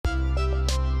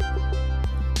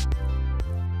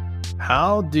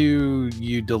how do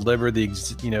you deliver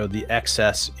the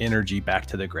excess energy back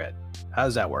to the grid? How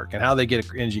does that work, and how do they get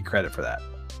energy credit for that?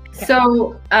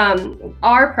 So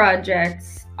our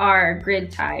projects are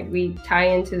grid tied. We tie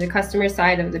into the customer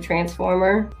side of the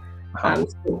transformer.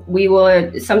 So we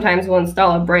will sometimes we'll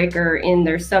install a breaker in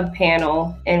their sub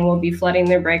panel, and we'll be flooding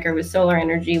their breaker with solar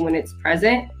energy when it's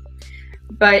present.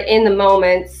 But in the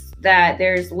moments that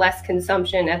there's less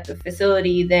consumption at the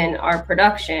facility than our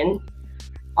production,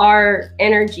 our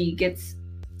energy gets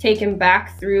taken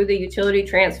back through the utility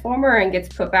transformer and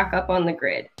gets put back up on the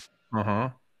grid.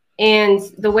 And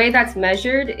the way that's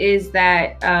measured is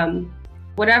that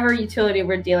whatever utility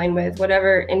we're dealing with,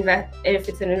 if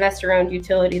it's an investor-owned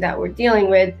utility that we're dealing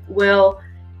with, will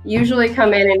usually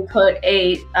come in and put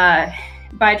a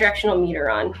bidirectional meter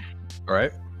on. All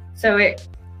right. So it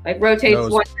rotates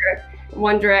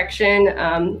one direction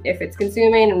if it's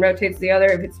consuming, and rotates the other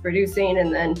if it's producing,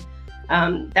 and then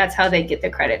that's how they get the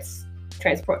credits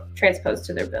transposed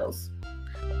to their bills.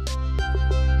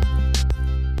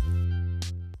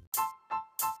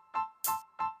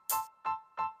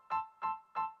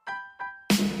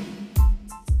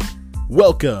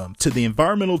 Welcome to the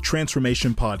Environmental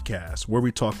Transformation Podcast, where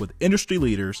we talk with industry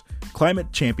leaders,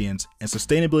 climate champions, and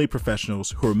sustainability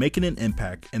professionals who are making an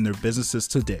impact in their businesses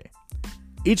today.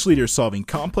 Each leader is solving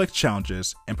complex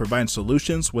challenges and providing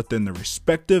solutions within their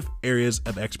respective areas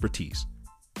of expertise.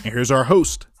 And here's our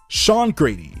host, Sean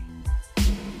Grady.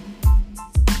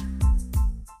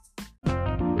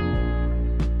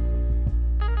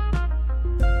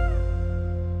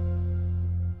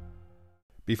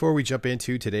 Before we jump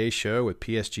into today's show with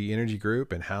PSG Energy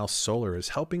Group and how solar is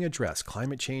helping address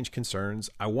climate change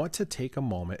concerns, I want to take a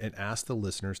moment and ask the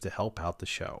listeners to help out the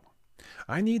show.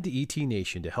 I need the ET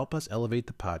Nation to help us elevate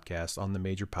the podcast on the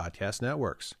major podcast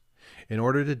networks. In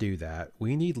order to do that,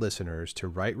 we need listeners to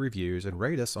write reviews and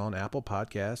rate us on Apple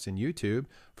Podcasts and YouTube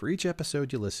for each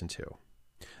episode you listen to.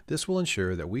 This will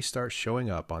ensure that we start showing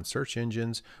up on search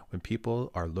engines when people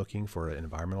are looking for an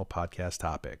environmental podcast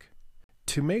topic.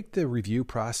 To make the review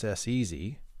process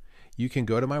easy, you can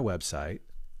go to my website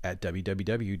at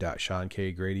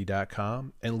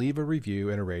www.seankgrady.com and leave a review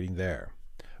and a rating there.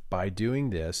 By doing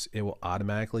this, it will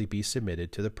automatically be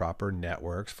submitted to the proper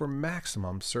networks for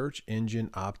maximum search engine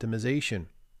optimization.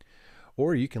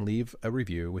 Or you can leave a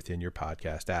review within your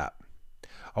podcast app.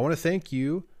 I want to thank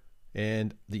you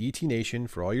and the ET Nation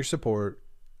for all your support.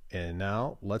 And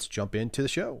now let's jump into the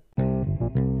show.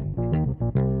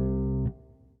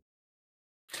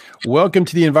 Welcome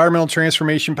to the Environmental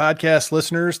Transformation Podcast,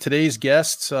 listeners. Today's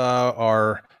guests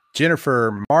are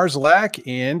Jennifer Mrzlack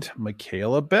and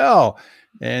Michaela Bell,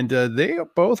 and they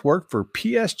both work for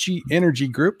PSG Energy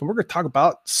Group. And we're going to talk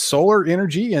about solar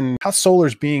energy and how solar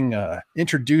is being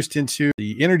introduced into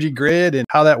the energy grid and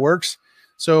how that works.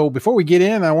 So before we get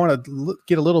in, I want to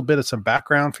get a little bit of some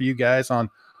background for you guys on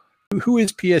who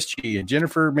is PSG. And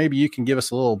Jennifer, maybe you can give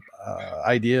us a little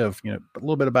idea of, a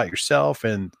little bit about yourself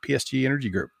and PSG Energy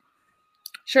Group.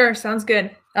 Sure. Sounds good.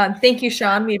 Thank you,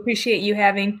 Sean. We appreciate you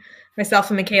having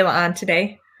myself and Michaela on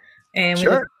today. And we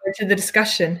look forward to the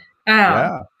discussion.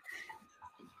 Yeah.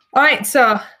 All right.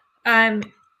 So I'm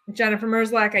Jennifer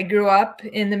Mrzlack. I grew up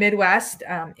in the Midwest,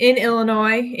 in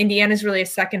Illinois. Indiana is really a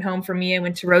second home for me. I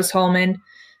went to Rose-Hulman,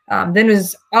 then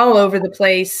was all over the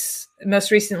place.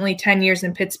 Most recently, 10 years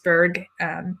in Pittsburgh,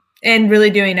 and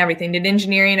really doing everything. Did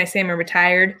engineering. I say I'm a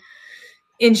retired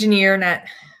engineer,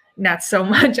 not so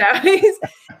much always.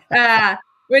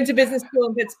 Went to business school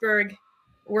in Pittsburgh,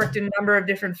 worked in a number of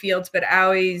different fields, but I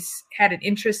always had an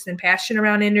interest and passion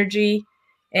around energy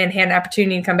and had an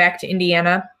opportunity to come back to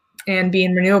Indiana and be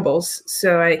in renewables.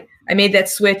 So I made that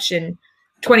switch in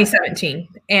 2017.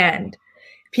 And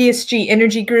PSG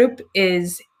Energy Group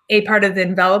is a part of the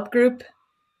Envelop Group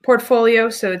portfolio.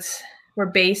 So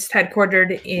we're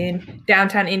headquartered in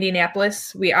downtown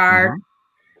Indianapolis. We are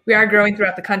growing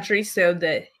throughout the country. So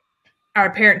our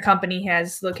parent company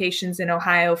has locations in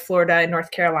Ohio, Florida, and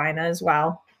North Carolina as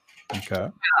well. Okay.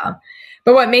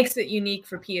 But what makes it unique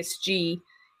for PSG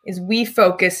is we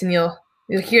focus, and you'll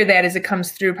hear that as it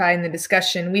comes through probably in the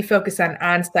discussion, we focus on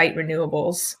on-site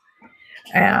renewables.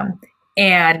 And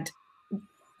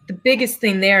the biggest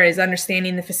thing there is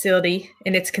understanding the facility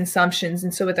and its consumptions.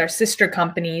 And so with our sister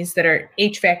companies that are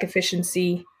HVAC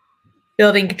efficiency,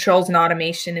 building controls and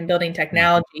automation, and building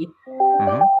technology,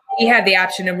 we have the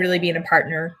option of really being a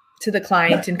partner to the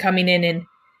client and coming in and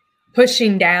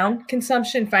pushing down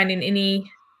consumption, finding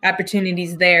any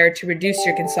opportunities there to reduce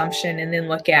your consumption, and then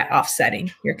look at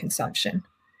offsetting your consumption.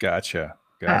 Gotcha.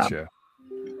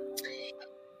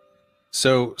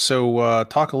 So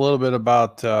talk a little bit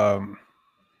about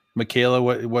Michaela,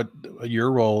 what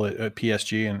your role at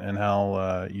PSG and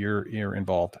how you're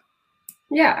involved?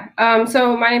 Yeah.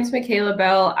 So my name's Michaela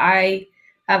Bell. I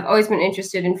have always been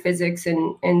interested in physics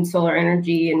and solar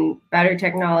energy and battery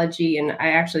technology, and I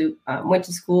actually went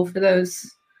to school for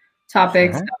those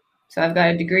topics. Mhm. So I've got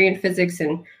a degree in physics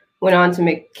and went on to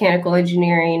mechanical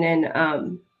engineering,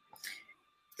 and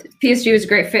PSG was a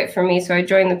great fit for me. So I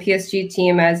joined the PSG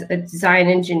team as a design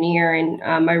engineer,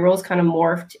 and my roles kind of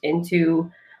morphed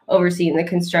into overseeing the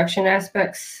construction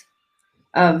aspects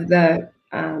of the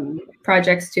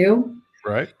projects too.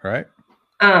 Right.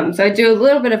 So I do a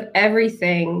little bit of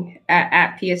everything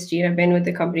at PSG, and I've been with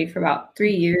the company for about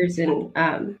 3 years,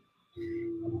 and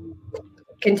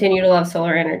continue to love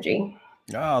solar energy.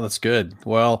 Oh, that's good.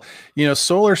 Well,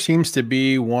 solar seems to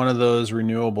be one of those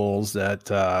renewables that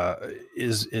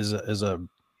is a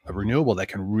renewable that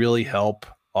can really help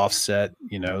offset,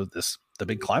 the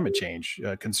big climate change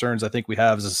concerns I think we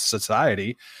have as a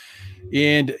society.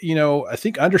 And, I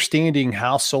think understanding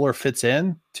how solar fits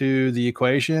in to the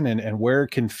equation and where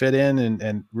it can fit in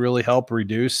and really help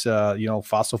reduce,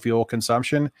 fossil fuel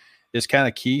consumption is kind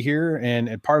of key here.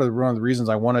 And part of one of the reasons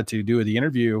I wanted to do the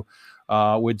interview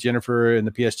with Jennifer in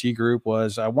the PSG group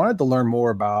was I wanted to learn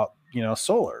more about,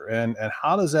 solar and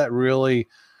how does that really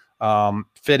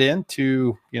fit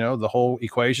into, the whole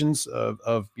equations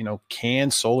of,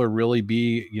 can solar really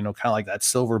be, kind of like that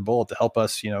silver bullet to help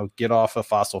us, get off of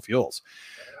fossil fuels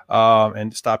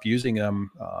and stop using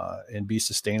them and be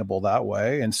sustainable that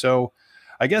way. And so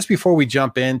I guess before we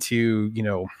jump into,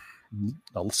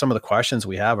 some of the questions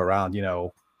we have around,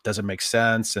 does it make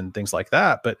sense and things like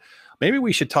that, but maybe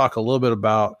we should talk a little bit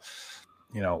about,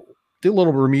 do a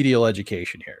little remedial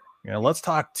education here. Let's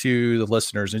talk to the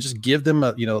listeners and just give them,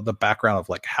 the background of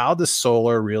like, how does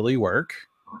solar really work?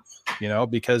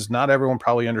 Because not everyone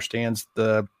probably understands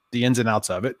the ins and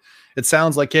outs of it. It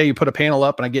sounds like, yeah, you put a panel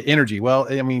up and I get energy. Well,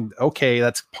 I mean, okay,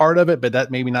 that's part of it, but that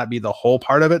maybe not be the whole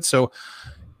part of it. So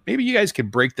maybe you guys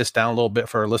could break this down a little bit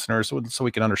for our listeners so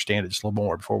we can understand it just a little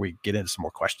more before we get into some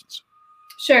more questions.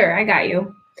 Sure, I got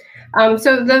you.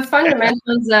 So the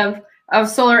fundamentals of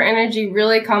solar energy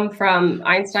really come from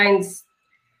Einstein's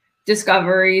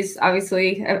discoveries.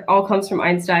 Obviously, it all comes from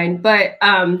Einstein, but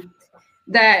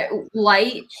that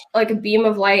light, like a beam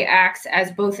of light, acts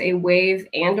as both a wave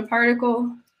and a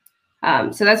particle.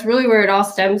 So that's really where it all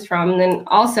stems from. And then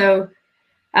also,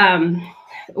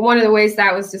 one of the ways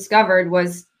that was discovered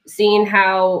was seeing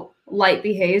how light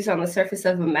behaves on the surface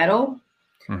of a metal.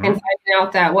 And finding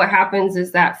out that what happens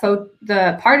is that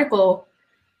the particle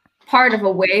part of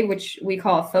a wave, which we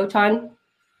call a photon,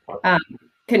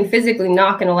 can physically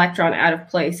knock an electron out of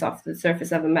place off the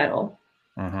surface of a metal.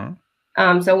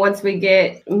 So once we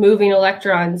get moving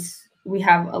electrons, we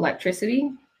have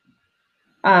electricity.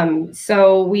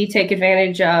 So we take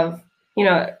advantage of,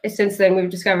 since then we've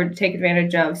discovered to take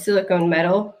advantage of silicon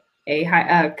metal,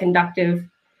 a conductive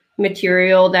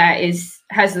material that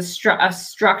has a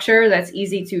structure that's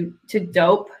easy to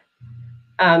dope,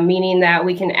 meaning that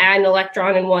we can add an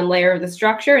electron in one layer of the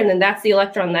structure, and then that's the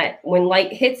electron that when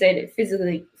light hits it, it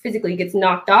physically gets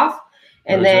knocked off,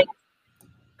 and then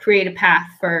create a path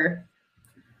for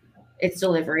its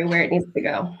delivery where it needs to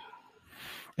go.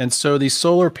 And so these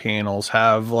solar panels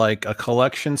have like a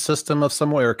collection system of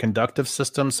some way or a conductive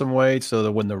system some way so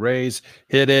that when the rays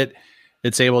hit it,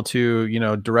 it's able to,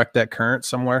 direct that current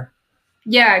somewhere?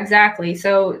 Yeah, exactly.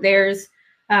 So there's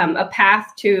a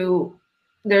path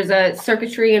there's a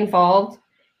circuitry involved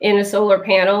in a solar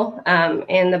panel,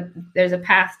 and there's a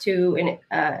path to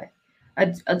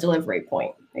a delivery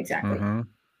point. Exactly.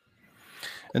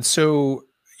 And so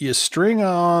you string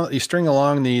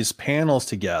along these panels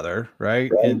together,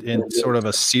 right? In sort of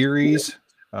a series,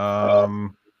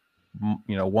 one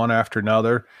after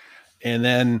another, and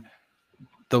then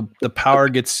the power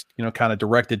gets, kind of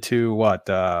directed to what,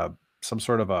 some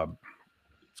sort of a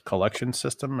collection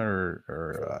system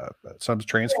or some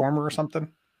transformer or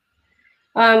something.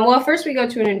 Well, first we go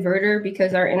to an inverter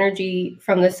because our energy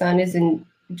from the sun is in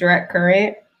direct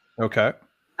current. Okay.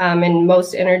 And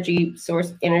most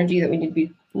source energy that we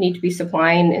need to be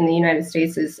supplying in the United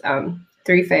States is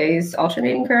 3-phase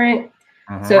alternating current.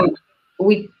 So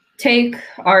we take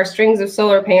our strings of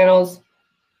solar panels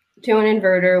to an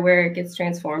inverter where it gets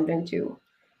transformed into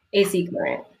AC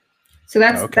current. So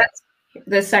that's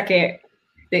the second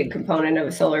big component of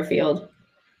a solar field.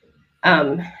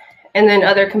 And then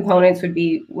other components would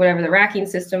be whatever the racking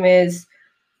system is,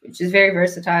 which is very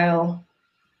versatile.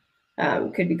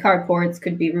 Could be carports,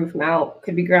 could be roof mount,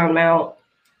 could be ground mount.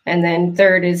 And then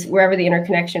third is wherever the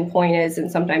interconnection point is.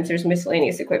 And sometimes there's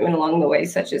miscellaneous equipment along the way,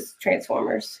 such as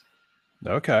transformers.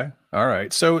 Okay. All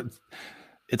right. So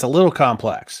it's a little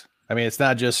complex. I mean, it's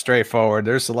not just straightforward.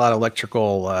 There's a lot of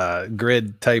electrical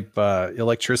grid type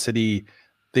electricity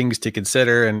things to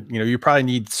consider. And, you probably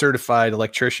need certified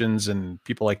electricians and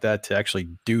people like that to actually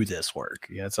do this work.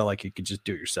 It's not like you could just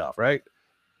do it yourself, right?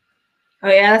 Oh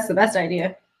yeah, that's the best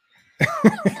idea.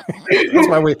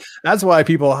 That's why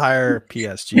people hire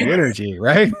PSG Energy,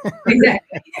 right?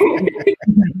 Exactly.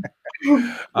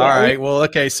 All right. Well,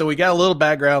 okay. So we got a little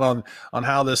background on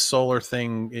how this solar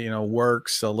thing,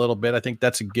 works a little bit. I think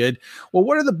that's a good. Well,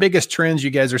 what are the biggest trends you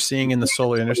guys are seeing in the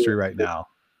solar industry right now?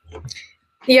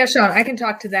 Yeah, Sean, I can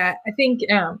talk to that. I think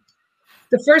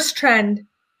the first trend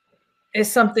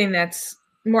is something that's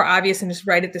more obvious and just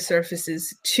right at the surface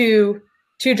is two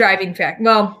driving factors.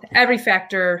 Well, every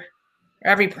factor,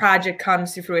 every project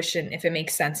comes to fruition if it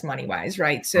makes sense money-wise,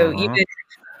 right? So even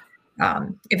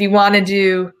if you want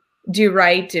to do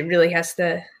right, it really has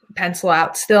to pencil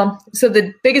out still. So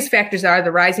the biggest factors are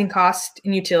the rising cost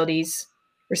in utilities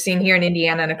we're seeing here in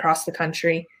Indiana and across the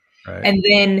country, right. And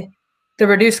then the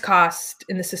reduced cost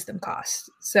in the system cost.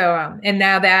 So and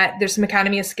now that there's some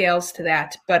economy of scales to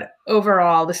that, but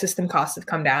overall the system costs have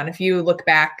come down. If you look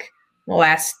back the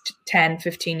last 10,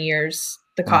 15 years,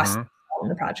 the cost of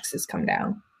the projects has come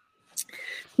down.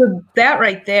 So that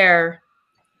right there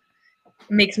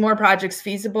makes more projects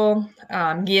feasible,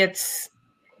 gets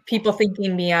people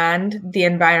thinking beyond the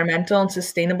environmental and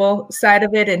sustainable side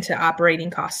of it into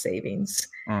operating cost savings.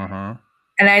 And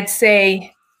I'd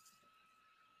say,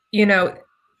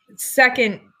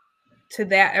 second to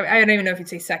that, I don't even know if you'd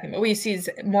say second, but what you see is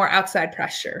more outside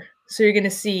pressure. So you're going to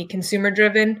see consumer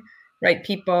driven, right?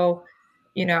 People,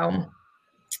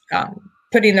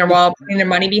 putting their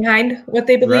money behind what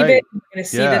they believe in. You're going to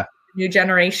see the new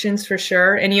generations for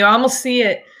sure. And you almost see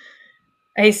it,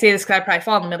 I hate to say this because I probably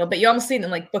fall in the middle, but you almost see it in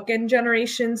like bookend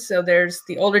generations. So there's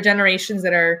the older generations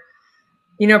that are,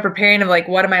 preparing of like,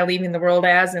 what am I leaving the world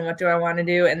as and what do I want to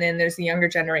do? And then there's the younger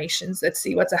generations that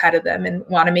see what's ahead of them and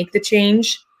want to make the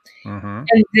change. And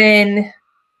then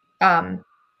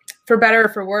for better or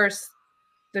for worse,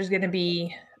 there's going to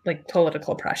be like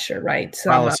political pressure, right? So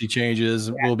policy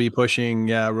changes will be pushing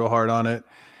real hard on it.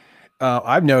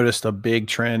 I've noticed a big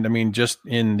trend. I mean, just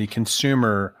in the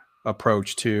consumer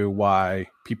approach to why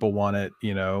people want it,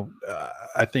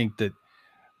 I think that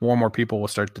more and more people will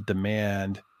start to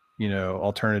demand,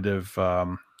 alternative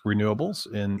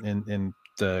renewables in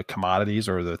the commodities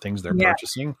or the things they're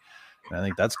purchasing. And I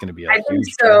think that's going to be a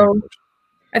huge trend.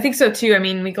 I think so too. I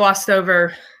mean, we glossed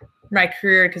over my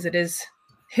career because it is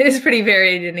pretty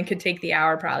varied and it could take the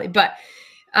hour probably. But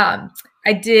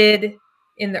I did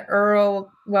in the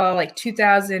like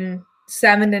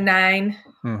 2007 to 9,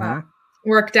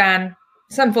 worked on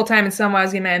some full-time and some while I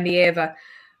was getting my MBA of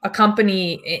a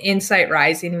company, Insight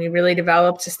Rising. We really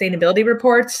developed sustainability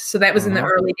reports. So that was in the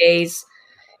early days.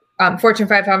 Fortune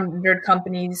 500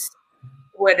 companies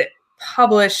would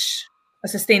publish a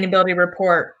sustainability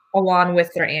report along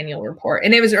with their annual report.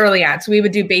 And it was early on. So we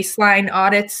would do baseline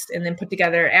audits and then put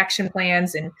together action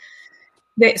plans. And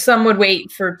some would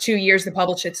wait for 2 years to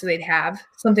publish it so they'd have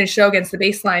something to show against the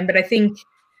baseline. But I think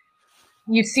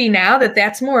you see now that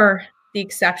that's more the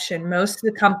exception. Most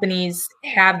of the companies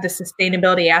have the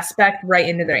sustainability aspect right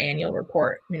into their annual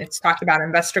report. I mean, it's talked about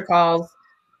investor calls,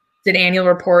 it's in annual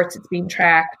reports, it's being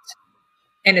tracked,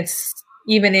 and it's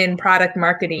even in product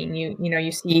marketing.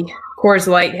 You see Coors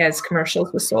Light has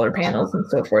commercials with solar panels and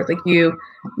so forth. Like you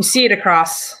see it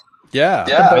across.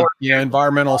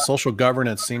 Environmental social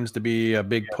governance seems to be a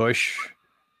big push,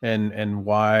 and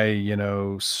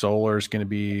why solar is going to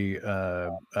be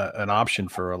an option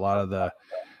for a lot of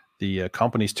the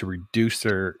companies to reduce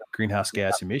their greenhouse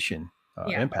gas emission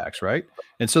impacts, right?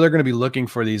 And so they're going to be looking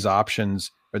for these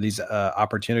options or these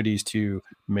opportunities to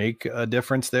make a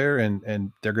difference there,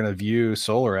 and they're going to view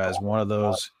solar as one of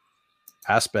those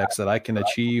aspects that I can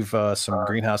achieve some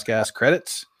greenhouse gas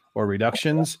credits or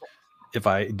reductions if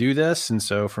I do this. And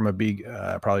so from a big,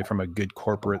 probably from a good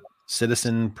corporate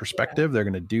citizen perspective, they're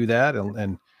going to do that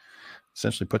and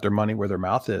essentially put their money where their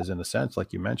mouth is, in a sense,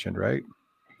 like you mentioned, right?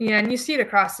 Yeah, and you see it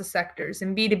across the sectors.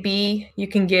 In B2B, you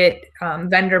can get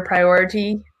vendor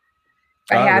priority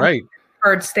by having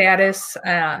preferred status.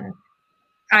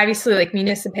 Obviously, like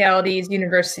municipalities,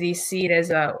 universities see it as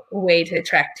a way to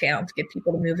attract talent, to get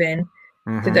people to move in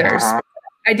to theirs.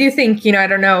 I do think, I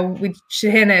don't know, we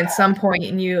should hit it at some point,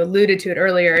 and you alluded to it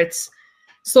earlier,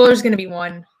 solar is going to be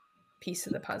one piece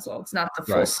of the puzzle. It's not the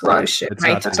full solution,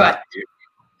 right? But,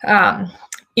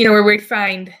 where we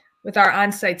find with our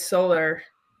on-site solar,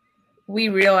 we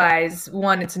realize,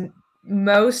 one, it's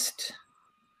most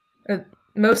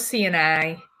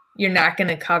C&I, you're not going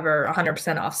to cover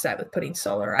 100% offset with putting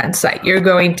solar on site. You're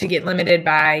going to get limited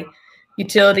by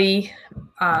utility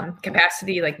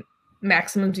capacity, like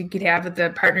maximums you could have with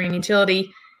the partnering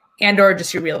utility, and or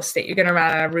just your real estate. You're going to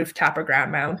run out of rooftop or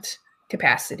ground mount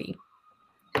capacity.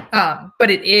 But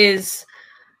it is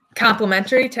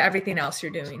complementary to everything else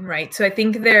you're doing, right? So I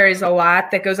think there is a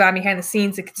lot that goes on behind the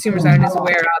scenes that consumers aren't as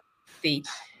aware of. The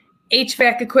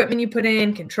HVAC equipment you put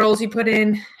in, controls you put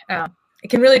in, it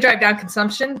can really drive down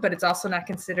consumption, but it's also not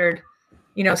considered,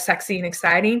 sexy and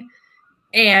exciting.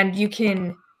 And you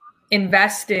can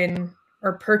invest in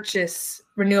or purchase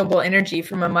renewable energy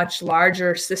from a much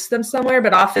larger system somewhere,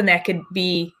 but often that could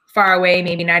be far away,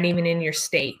 maybe not even in your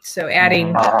state. So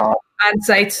adding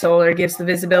on-site solar gives the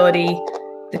visibility,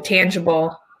 the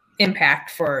tangible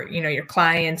impact for, your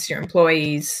clients, your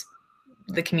employees,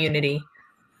 the community.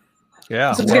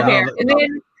 Yeah. So it's good there. And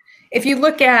then if you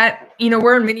look at,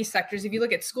 we're in many sectors. If you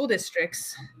look at school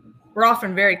districts, we're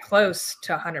often very close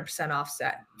to 100%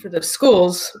 offset for those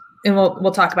schools. And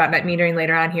we'll talk about net metering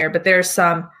later on here, but there's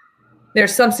some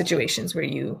situations where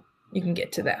you can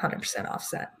get to that 100%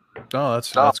 offset. Oh,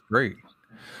 that's great.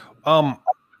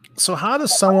 So how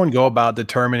does someone go about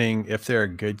determining if they're a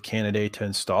good candidate to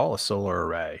install a solar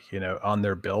array, on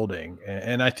their building?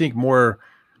 And I think more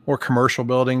commercial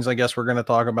buildings, I guess we're going to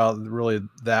talk about really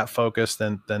that focus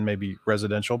than maybe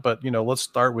residential. But, let's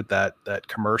start with that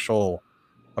commercial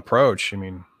approach. I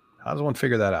mean, how does one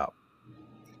figure that out?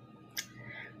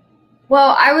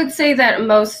 Well, I would say that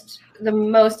the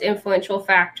most influential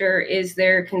factor is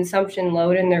their consumption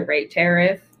load and their rate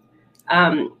tariff.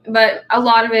 But a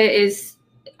lot of it is,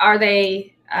 are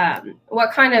they,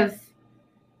 what kind of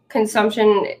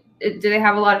consumption, do they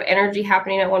have a lot of energy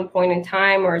happening at one point in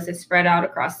time, or is it spread out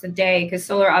across the day? Because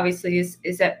solar obviously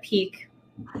is at peak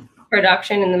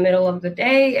production in the middle of the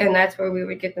day, and that's where we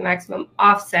would get the maximum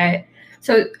offset.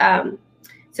 So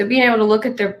being able to look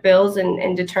at their bills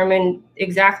and determine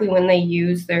exactly when they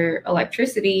use their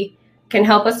electricity can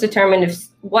help us determine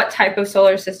what type of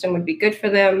solar system would be good for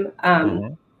them,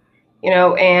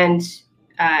 and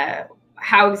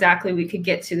how exactly we could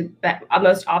get to the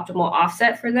most optimal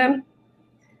offset for them.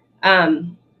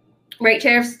 Rate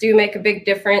tariffs do make a big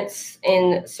difference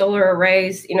in solar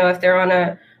arrays. If they're on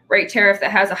a rate tariff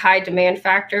that has a high demand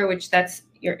factor, which that's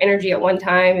your energy at one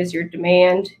time is your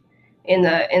demand in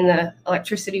the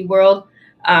electricity world,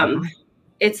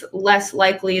 it's less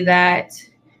likely that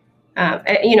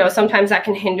sometimes that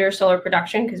can hinder solar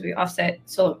production because we offset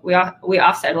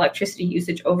electricity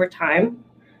usage over time.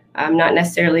 Not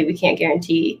necessarily, we can't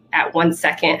guarantee at 1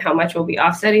 second how much we'll be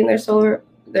offsetting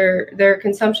their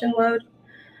consumption load.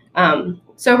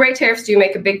 So rate tariffs do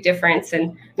make a big difference,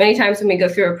 and many times when we go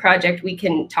through a project, we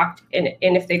can talk, and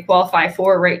if they qualify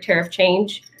for a rate tariff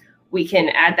change, we can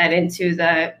add that into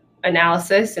the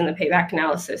analysis and the payback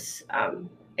analysis.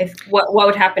 If what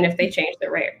would happen if they change the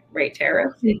rate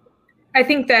tariff? I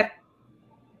think that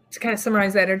to kind of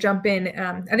summarize that or jump in,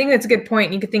 I think that's a good point.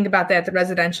 And you could think about that at the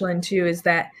residential end too, is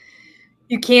that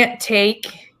you can't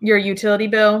take your utility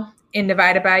bill and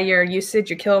divide it by your usage,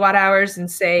 your kilowatt hours, and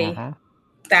say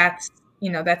that's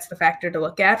the factor to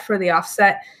look at for the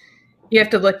offset. You have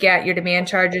to look at your demand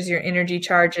charges, your energy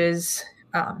charges,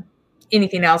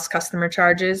 anything else, customer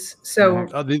charges. So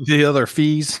the other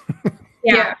fees.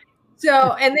 Yeah.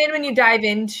 So, and then when you dive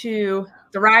into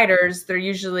the riders, they're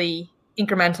usually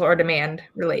incremental or demand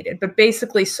related, but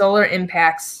basically solar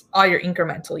impacts all your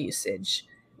incremental usage.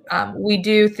 We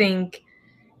do think,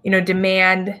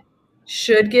 demand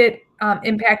should get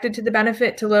impacted to the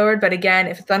benefit to lowered. But again,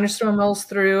 if a thunderstorm rolls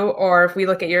through, or if we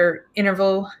look at your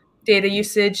interval data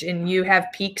usage and you have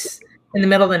peaks in the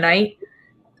middle of the night,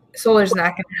 solar is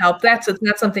not going to help that. So it's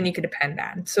not something you could depend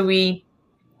on. So we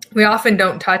often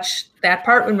don't touch that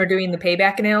part when we're doing the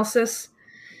payback analysis.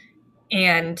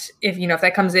 And if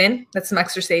that comes in, that's some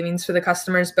extra savings for the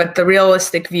customers. But the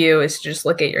realistic view is to just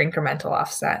look at your incremental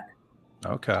offset.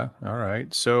 Okay. All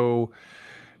right. So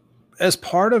as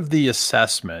part of the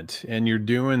assessment, and you're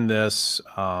doing this,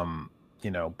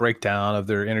 breakdown of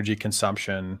their energy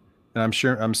consumption, and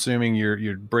I'm assuming you're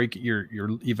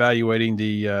evaluating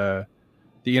the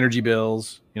energy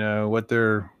bills, what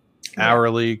their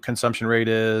hourly consumption rate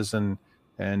is, and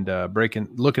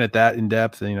looking at that in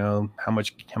depth, how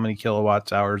many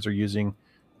kilowatts hours they're using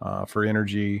for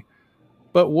energy.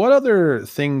 But what other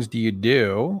things do you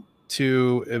do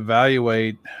to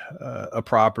evaluate a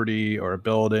property or a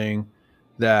building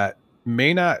that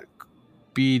may not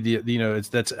be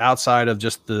that's outside of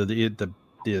just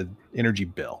the energy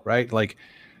bill, right? Like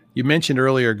you mentioned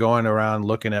earlier, going around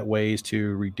looking at ways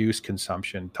to reduce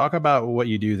consumption. Talk about what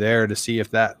you do there to see if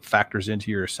that factors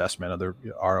into your assessment of the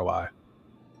ROI.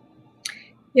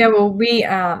 Yeah, well, we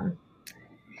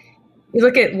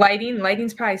look at lighting.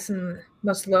 Lighting's probably some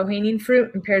most low-hanging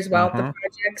fruit and pairs well with the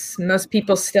projects. Most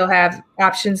people still have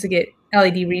options to get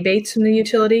LED rebates from the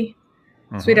utility.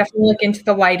 So we definitely look into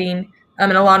the lighting.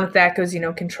 And along with that goes,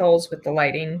 controls with the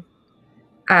lighting.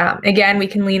 Again, we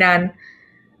can lean on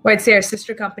what I'd say our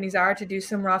sister companies are to do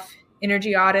some rough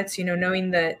energy audits,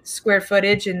 knowing the square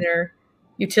footage and their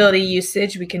utility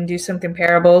usage. We can do some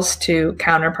comparables to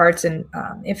counterparts. And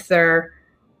if they're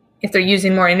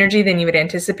using more energy than you would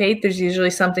anticipate, there's usually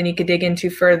something you could dig into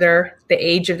further. The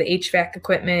age of the HVAC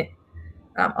equipment,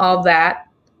 all of that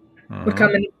would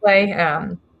come into play.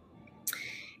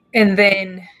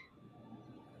 And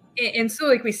so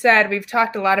like we said, we've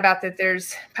talked a lot about that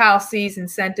there's policies,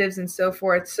 incentives, and so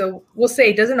forth. So we'll say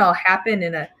it doesn't all happen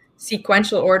in a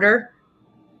sequential order.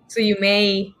 So you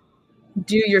may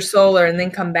do your solar and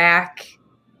then come back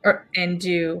and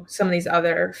do some of these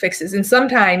other fixes. And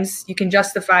sometimes you can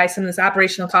justify some of this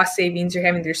operational cost savings you're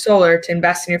having with your solar to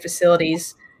invest in your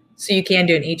facilities so you can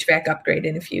do an HVAC upgrade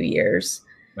in a few years.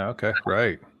 Okay,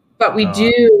 right. But we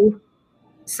do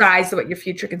size what your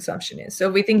future consumption is. So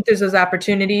if we think there's those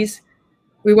opportunities,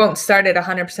 we won't start at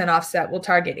 100% offset. We'll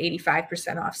target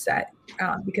 85% offset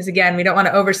because, again, we don't want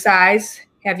to oversize,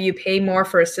 have you pay more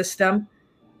for a system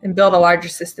and build a larger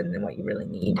system than what you really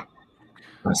need.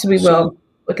 So we will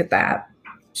look at that.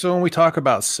 So when we talk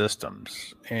about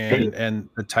systems and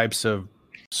the types of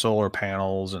solar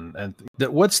panels and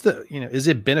what's the, is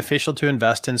it beneficial to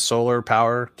invest in solar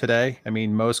power today? I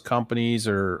mean, most companies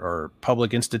or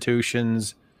public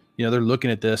institutions, they're looking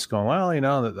at this going, well,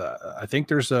 I think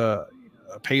there's a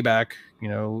payback,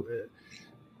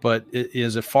 but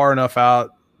is it far enough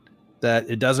out that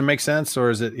it doesn't make sense?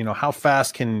 Or is it, how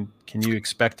fast can you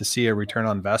expect to see a return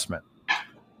on investment?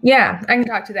 Yeah, I can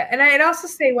talk to that. And I'd also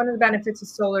say one of the benefits of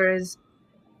solar is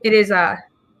it's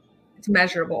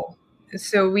measurable.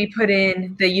 So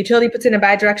the utility puts in a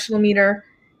bidirectional meter.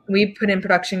 We put in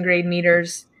production grade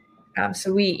meters.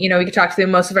 So we can talk to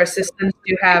them. Most of our systems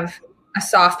do have a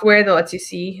software that lets you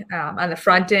see on the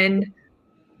front end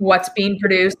what's being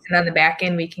produced, and on the back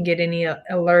end we can get any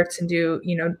alerts and do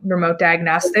remote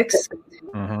diagnostics.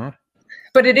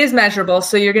 But it is measurable,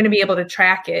 so you're going to be able to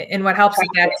track it. And what helps with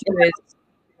that too is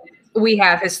we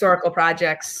have historical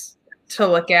projects to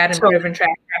look at and proven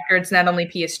track records, not only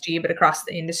PSG, but across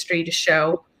the industry to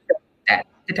show that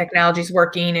the technology is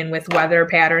working and with weather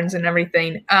patterns and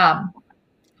everything.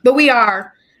 But we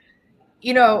are,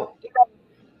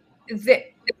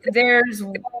 there's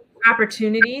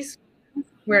opportunities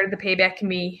where the payback can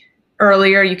be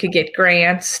earlier. You could get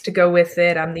grants to go with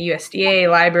it on the USDA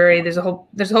library. There's a whole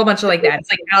bunch of like that.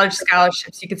 It's like college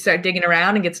scholarships. You could start digging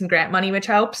around and get some grant money, which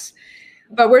helps.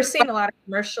 But we're seeing a lot of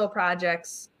commercial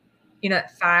projects,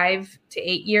 5 to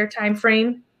 8 year time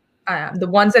frame. The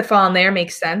ones that fall in there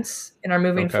make sense and are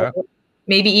moving forward.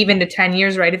 Maybe even to 10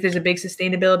 years, right? If there's a big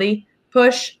sustainability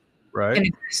push, right? And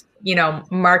it's,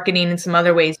 marketing and some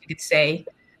other ways you could say.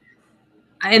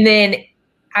 And then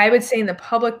I would say in the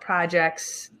public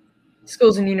projects,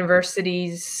 schools and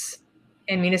universities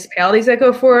and municipalities that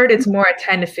go forward, it's more a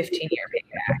 10 to 15 year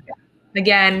payback.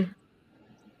 Again,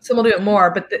 some will do it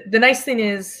more, but the nice thing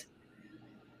is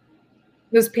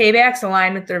those paybacks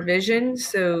align with their vision.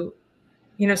 So,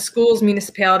 schools,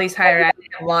 municipalities, higher ed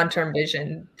have long-term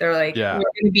vision. They're like, we're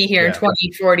going to be here in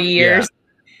 20, 40 years. Yeah.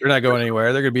 They're not going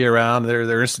anywhere. They're going to be around.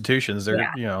 They're institutions.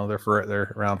 They're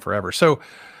they're around forever. So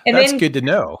that's good to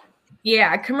know.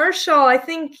 Yeah, commercial, I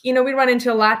think, we run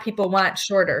into a lot of people want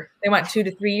shorter. They want 2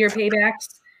 to 3 year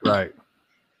paybacks. Right.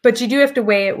 But you do have to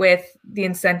weigh it with the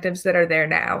incentives that are there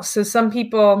now. So some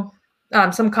people,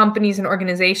 some companies and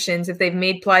organizations, if they've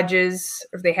made pledges,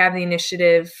 or if they have the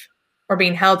initiative or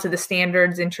being held to the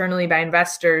standards internally by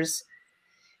investors,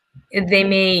 they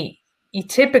may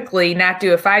typically not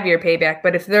do a 5 year payback.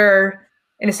 But if they're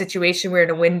in a situation where in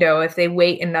a window, if they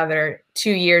wait another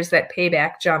 2 years, that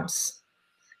payback jumps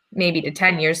maybe to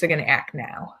 10 years, they're going to act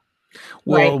now.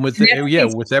 Well,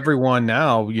 right? with everyone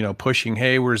now, pushing,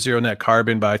 hey, we're zero net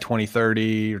carbon by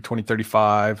 2030 or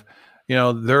 2035.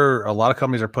 There a lot of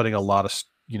companies are putting a lot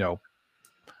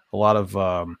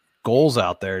of goals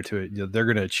out there to they're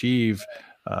going to achieve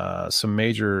some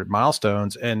major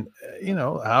milestones. And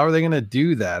how are they going to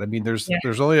do that? I mean, there's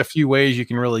only a few ways you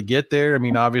can really get there. I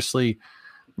mean, obviously,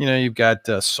 you've got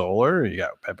solar, you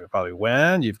got probably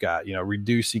wind, you've got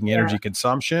reducing energy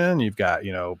consumption, you've got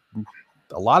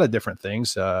a lot of different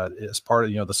things as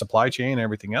part of the supply chain and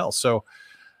everything else. So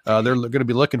they're going to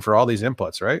be looking for all these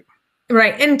inputs, right?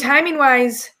 Right. And timing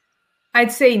wise,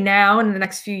 I'd say now in the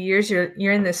next few years,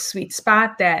 you're in this sweet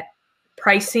spot that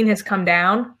pricing has come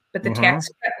down but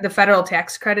the federal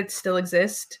tax credits still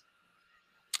exist.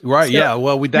 Right. So, yeah.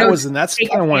 Well, that's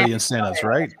kind of one of the incentives,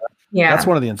 right? Yeah. That's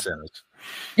one of the incentives.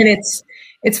 And it's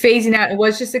phasing out. It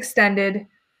was just extended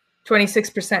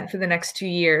 26% for the next 2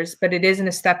 years, but it is in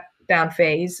a step down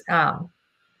phase.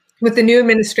 With the new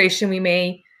administration, we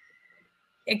may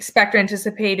expect or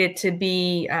anticipate it to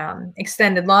be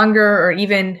extended longer, or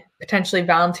even potentially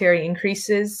voluntary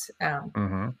increases.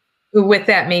 With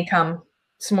that may come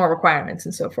some more requirements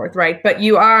and so forth, right? But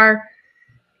you're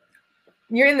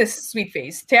in this sweet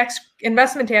phase.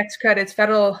 Investment tax credits,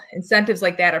 federal incentives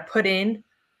like that are put in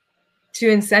to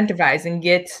incentivize and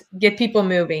get people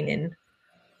moving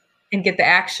and get the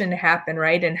action to happen,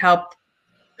 right? And help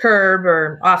curb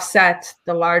or offset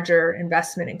the larger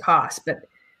investment and cost. But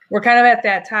we're kind of at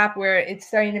that top where it's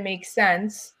starting to make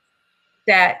sense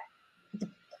that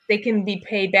they can be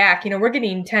paid back. We're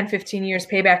getting 10, 15 years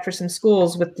payback for some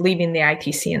schools with leaving the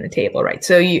ITC on the table, right?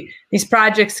 So these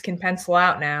projects can pencil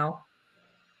out now.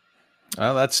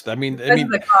 Well, so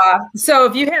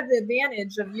if you have the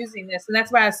advantage of using this, and that's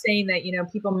why I was saying that,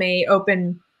 people may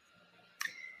open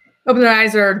their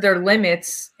eyes or their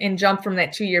limits and jump from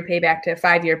that 2-year payback to a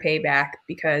 5-year payback,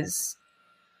 because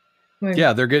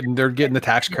they're getting the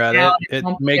tax credit. It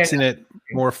makes it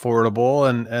more affordable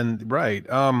and right.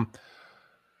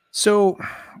 So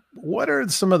what are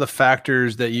some of the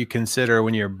factors that you consider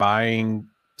when you're buying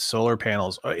solar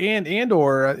panels? I had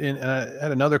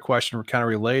another question kind of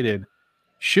related.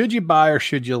 Should you buy or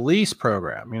should you lease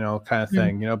program, kind of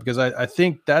thing, because I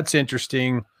think that's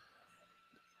interesting,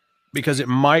 because it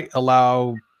might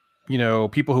allow,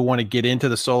 people who want to get into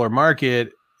the solar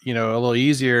market, a little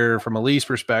easier from a lease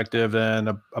perspective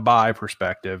than a buy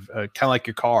perspective, kind of like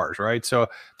your cars, right? So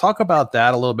talk about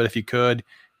that a little bit, if you could,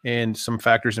 and some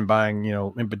factors in buying,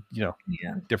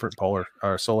 different solar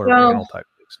panel type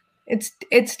things.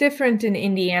 It's different in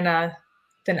Indiana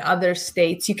than other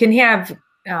states. You can have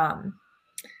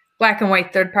black and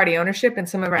white third-party ownership in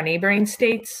some of our neighboring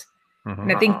states.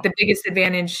 And I think the biggest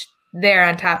advantage there,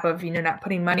 on top of, not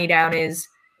putting money down, is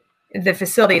the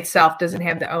facility itself doesn't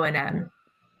have the O&M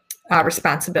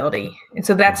responsibility. And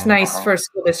so that's nice for a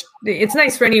school district. It's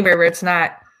nice for anywhere where it's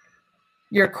not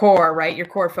your core, right? Your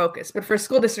core focus. But for a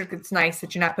school district, it's nice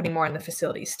that you're not putting more on the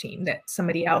facilities team, that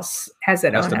somebody else has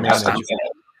that O&M responsibility.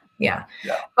 Yeah.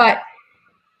 But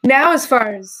now, as far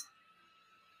as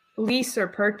lease or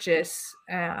purchase,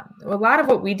 a lot of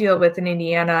what we deal with in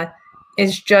Indiana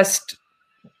is just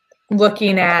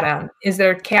looking at is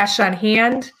there cash on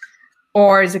hand,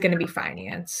 or is it going to be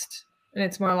financed? And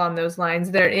it's more along those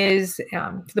lines. There is,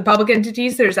 for the public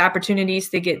entities, there's opportunities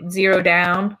to get zero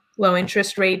down, low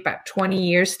interest rate, about 20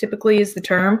 years typically is the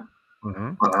term.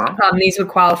 These would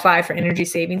qualify for energy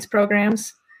savings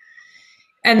programs.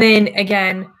 And then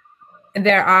again,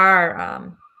 there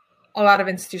are a lot of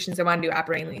institutions that want to do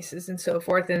operating leases and so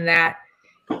forth, and that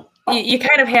you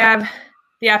kind of have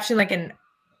the option, like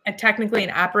technically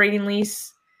an operating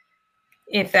lease.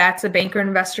 If that's a banker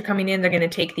investor coming in, they're going to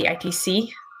take the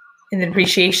ITC and the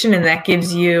depreciation, and that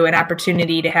gives you an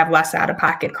opportunity to have less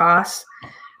out-of-pocket costs.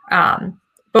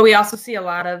 But we also see a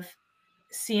lot of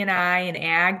C&I and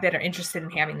ag that are interested in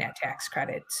having that tax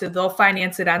credit. So they'll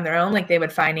finance it on their own, like they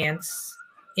would finance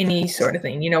any sort of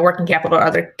thing, working capital or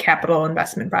other capital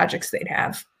investment projects they'd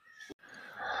have.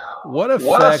 What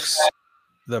affects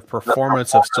the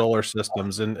performance of solar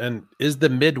systems, and is the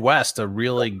Midwest a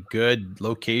really good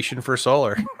location for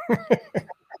solar?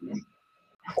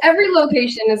 Every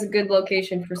location is a good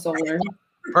location for solar.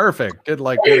 Perfect. Good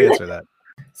answer that.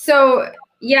 So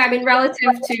yeah,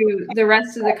 relative to the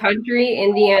rest of the country,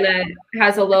 Indiana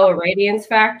has a low irradiance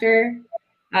factor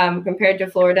compared to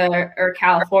Florida or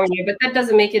California, but that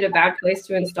doesn't make it a bad place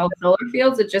to install solar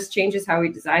fields. It just changes how we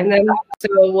design them. So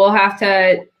we'll have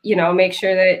to, make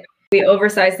sure that we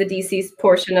oversize the DC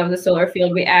portion of the solar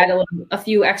field. We add a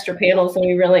few extra panels, and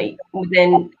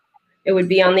then it would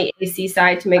be on the AC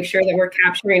side to make sure that we're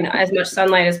capturing as much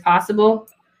sunlight as possible.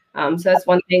 So that's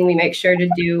one thing we make sure to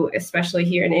do, especially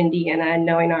here in Indiana, and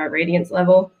knowing our radiance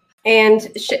level. And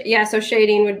so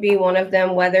shading would be one of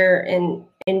them. Weather in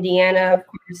Indiana, of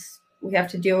course, we have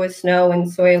to deal with snow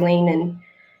and soiling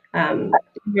and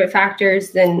different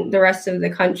factors than the rest of the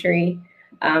country.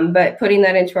 But putting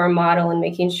that into our model and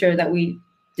making sure that we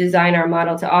design our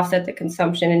model to offset the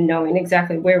consumption and knowing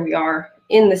exactly where we are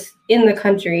in the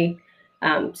country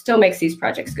still makes these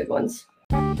projects good ones.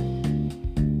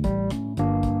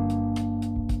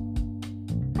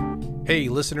 Hey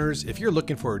listeners, if you're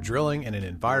looking for a drilling and an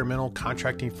environmental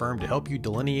contracting firm to help you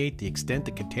delineate the extent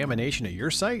of contamination at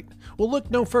your site, well,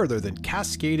 look no further than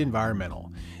Cascade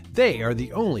Environmental. They are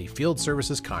the only field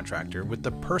services contractor with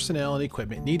the personnel and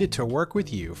equipment needed to work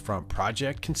with you from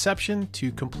project conception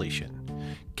to completion.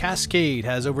 Cascade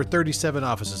has over 37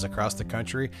 offices across the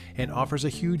country and offers a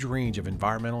huge range of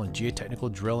environmental and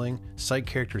geotechnical drilling, site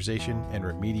characterization, and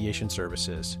remediation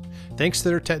services. Thanks to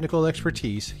their technical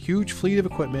expertise, huge fleet of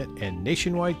equipment, and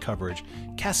nationwide coverage,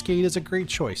 Cascade is a great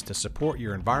choice to support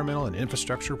your environmental and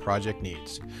infrastructure project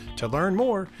needs. To learn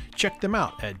more, check them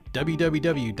out at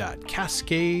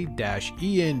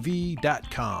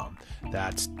www.cascade-env.com.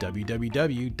 That's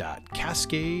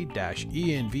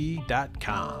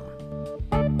www.cascade-env.com.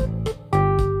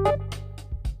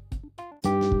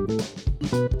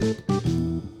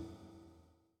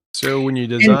 So when you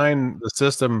design the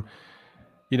system,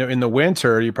 in the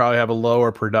winter, you probably have a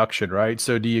lower production, right?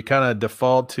 So do you kind of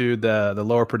default to the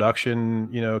lower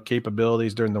production,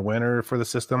 capabilities during the winter for the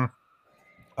system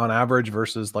on average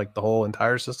versus like the whole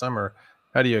entire system, or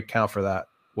how do you account for that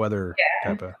weather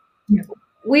type of?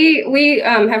 We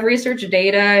have research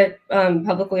data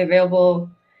publicly available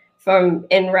from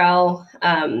NREL,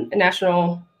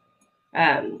 National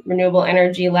Renewable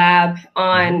Energy Lab,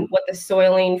 on what the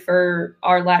soiling for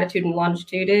our latitude and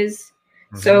longitude is.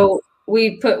 So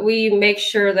we make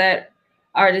sure that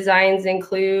our designs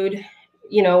include,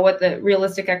 what the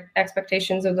realistic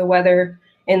expectations of the weather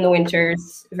in the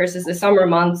winters versus the summer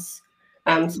months.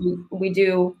 So we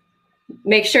do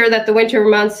make sure that the winter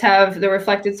months have the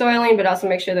reflected soiling, but also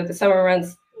make sure that the summer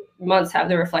months have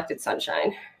the reflected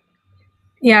sunshine.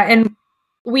 Yeah, and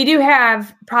we do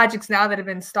have projects now that have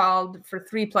been installed for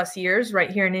 3+ years right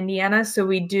here in Indiana. So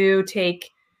we do take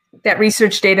that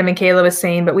research data Michaela was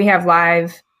saying, but we have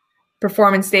live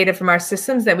performance data from our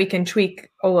systems that we can tweak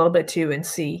a little bit too and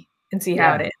see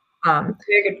how it is.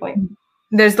 Very good point.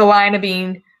 There's the line of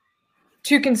being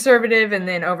too conservative and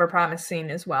then over-promising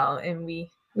as well. And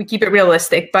we keep it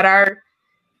realistic, but our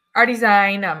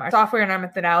design, our software and our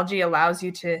methodology allows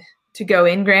you to go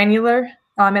in granular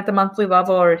at the monthly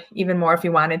level, or even more if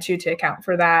you wanted to account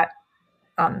for that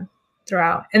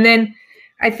throughout. And then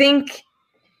I think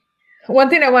one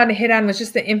thing I wanted to hit on was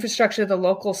just the infrastructure of the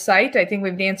local site. I think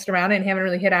we've danced around it and haven't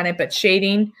really hit on it, but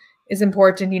shading is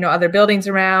important. Other buildings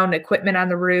around, equipment on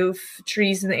the roof,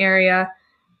 trees in the area,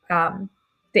 the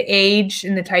age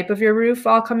and the type of your roof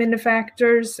all come into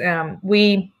factors.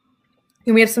 We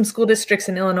have some school districts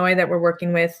in Illinois that we're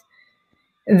working with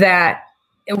that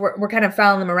we're kind of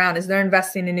following them around as they're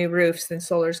investing in new roofs, then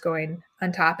solar's going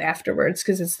on top afterwards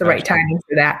because it's the right timing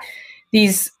for that.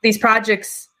 These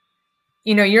projects,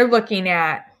 you're looking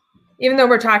at, even though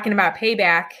we're talking about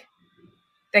payback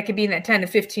that could be in that 10 to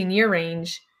 15 year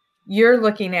range, you're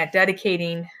looking at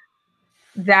dedicating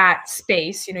that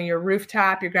space, your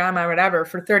rooftop, your ground mount, whatever,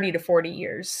 for 30 to 40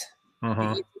 years.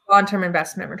 Long-term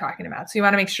investment we're talking about. So you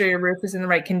want to make sure your roof is in the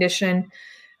right condition.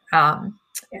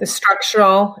 The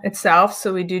structural itself.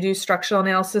 So we do structural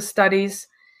analysis studies,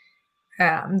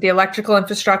 the electrical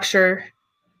infrastructure,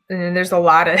 and there's a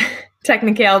lot of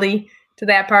technicality to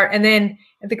that part. And then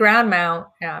at the ground mount,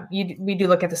 we do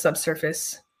look at the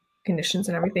subsurface conditions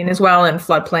and everything as well, and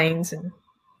floodplains and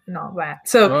all that.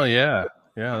 So, yeah,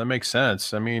 that makes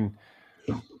sense. I mean,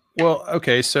 well,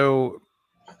 okay, so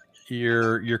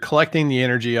you're collecting the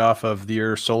energy off of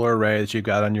your solar array that you've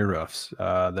got on your roofs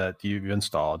that you've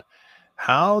installed.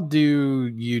 How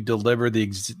do you deliver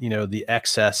the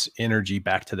excess energy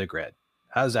back to the grid?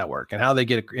 How does that work, and how do they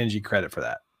get energy credit for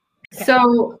that?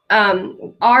 So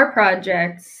our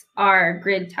projects are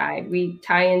grid tied. We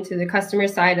tie into the customer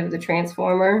side of the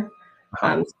transformer.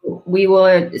 So we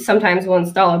sometimes will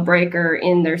install a breaker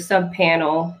in their sub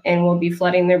panel, and we'll be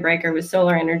flooding their breaker with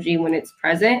solar energy when it's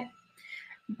present.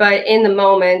 But in the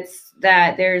moments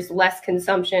that there's less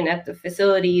consumption at the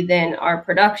facility than our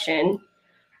production,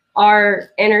 our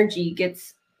energy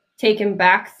gets taken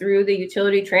back through the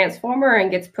utility transformer and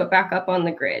gets put back up on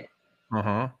the grid.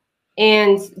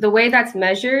 And the way that's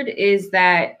measured is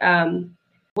that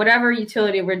whatever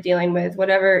utility we're dealing with,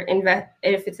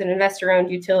 if it's an investor-owned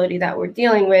utility that we're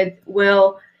dealing with,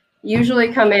 will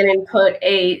usually come in and put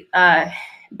a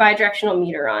bidirectional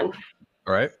meter on.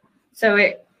 All right. So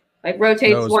it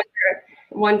rotates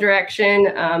one direction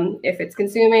if it's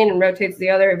consuming, and rotates the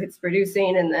other if it's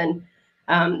producing, and then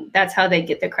that's how they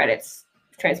get the credits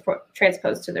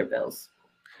transposed to their bills.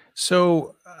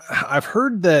 So I've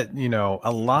heard that,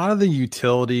 a lot of the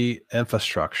utility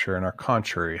infrastructure in our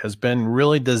country has been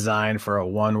really designed for a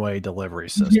one-way delivery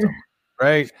system,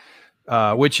 right?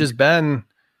 Which has been,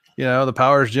 the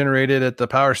power is generated at the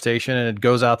power station and it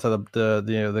goes out to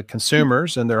the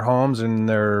consumers and their homes and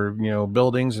their,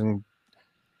 buildings. And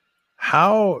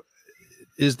how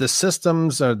is the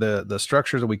systems or the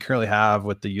structures that we currently have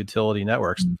with the utility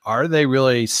networks, are they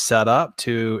really set up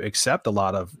to accept a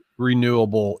lot of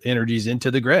renewable energies into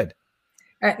the grid?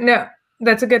 No,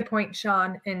 that's a good point,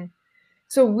 Sean. And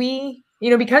so we,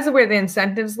 because of where the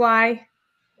incentives lie,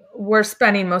 we're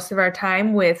spending most of our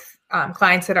time with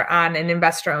clients that are on an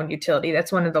investor-owned utility.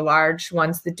 That's one of the large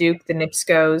ones, the Duke, the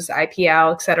NIPSCOs,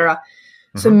 IPL, et cetera.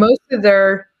 Mm-hmm. So most of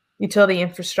their utility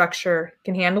infrastructure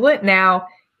can handle it. Now,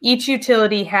 each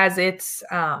utility has its,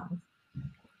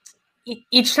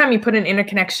 each time you put an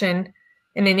interconnection,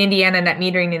 and in Indiana, net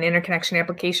metering and interconnection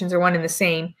applications are one and the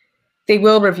same, they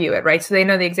will review it, right? So they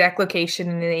know the exact location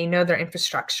and they know their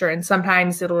infrastructure. And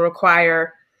sometimes it'll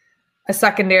require a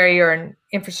secondary or an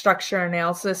infrastructure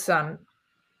analysis.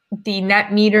 The net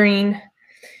metering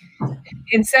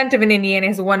incentive in Indiana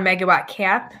is a 1 megawatt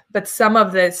cap, but some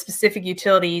of the specific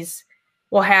utilities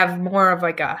will have more of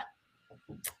like a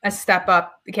step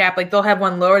up the cap. Like they'll have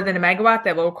one lower than a megawatt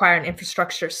that will require an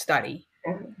infrastructure study.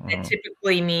 It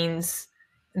typically means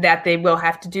that they will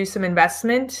have to do some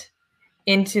investment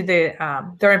into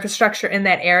their infrastructure in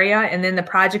that area, and then the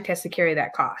project has to carry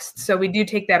that cost. So we do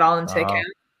take that all into account.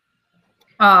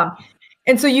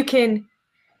 And so you can,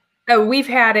 we've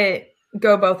had it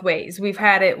go both ways. We've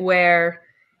had it where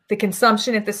the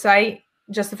consumption at the site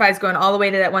justifies going all the way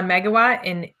to that 1 megawatt,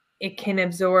 and it can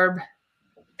absorb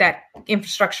that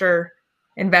infrastructure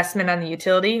investment on the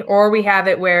utility. Or we have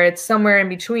it where it's somewhere in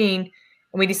between,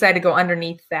 and we decide to go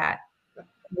underneath that,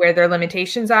 where their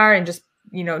limitations are, and just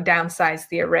downsize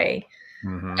the array.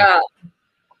 So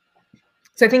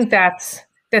I think that's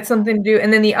something to do.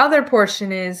 And then the other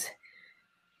portion is,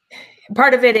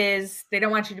 part of it is they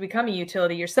don't want you to become a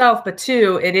utility yourself, but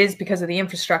two, it is because of the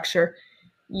infrastructure.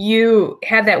 You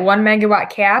have that 1 megawatt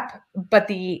cap, but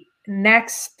the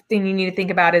next thing you need to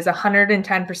think about is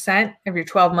 110% of your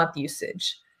 12-month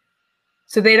usage.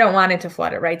 So they don't want it to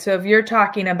flood it, right? So if you're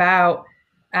talking about,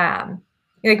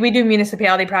 like we do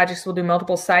municipality projects, we'll do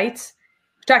multiple sites.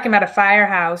 If you're talking about a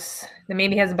firehouse that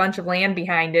maybe has a bunch of land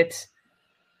behind it,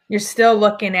 you're still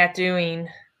looking at doing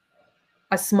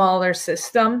a smaller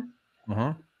system.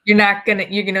 You're not going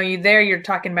to, you're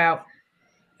talking about,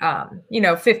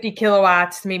 50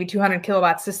 kilowatts, maybe 200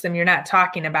 kilowatt system. You're not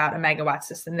talking about a megawatt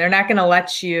system. They're not going to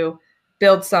let you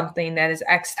build something that is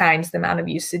X times the amount of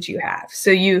usage you have.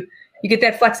 So you get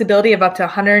that flexibility of up to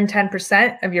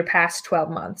 110% of your past 12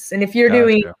 months. And if you're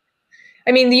doing,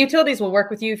 the utilities will work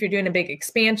with you if you're doing a big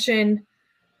expansion.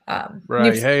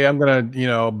 Right. Hey, I'm going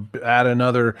to, add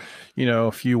another,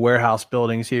 few warehouse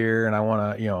buildings here, and I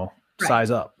want to,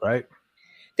 size up, right?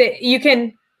 That you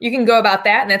can go about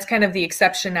that, and that's kind of the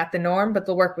exception, not the norm, but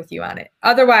they'll work with you on it.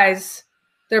 Otherwise,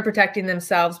 they're protecting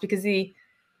themselves, because the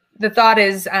thought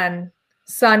is on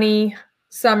sunny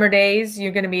summer days,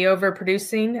 you're going to be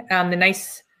overproducing. The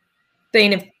nice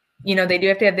thing, if they do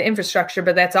have to have the infrastructure,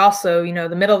 but that's also,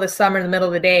 the middle of the summer, the middle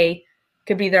of the day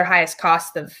could be their highest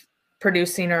cost of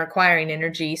producing or acquiring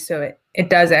energy. So it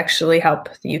does actually help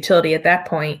the utility at that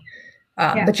point.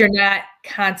 But you're not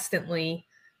constantly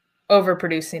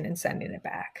overproducing and sending it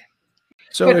back.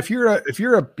 So if you're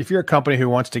a company who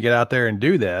wants to get out there and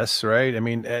do this, right?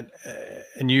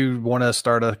 And you want to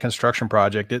start a construction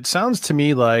project, it sounds to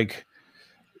me like,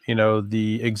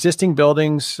 the existing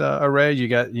buildings array, you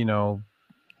got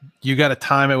to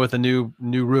time it with a new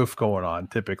roof going on.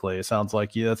 Typically, it sounds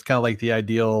like that's kind of like the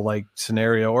ideal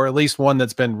scenario, or at least one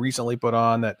that's been recently put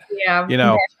on that,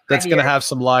 that's going to have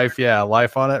some life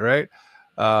on it, right?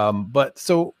 But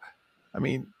so,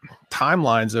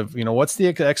 timelines of, what's the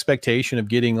expectation of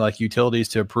getting utilities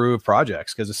to approve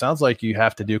projects? Because it sounds like you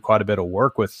have to do quite a bit of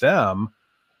work with them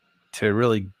to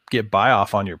really get buy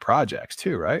off on your projects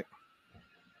too, right?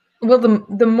 Well,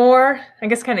 the more, I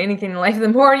guess, kind of anything in life, the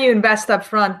more you invest up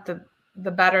front,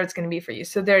 the better it's going to be for you.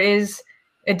 So there is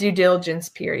a due diligence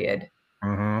period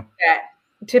that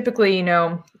typically,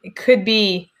 it could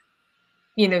be,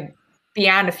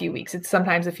 beyond a few weeks. It's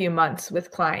sometimes a few months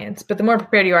with clients. But the more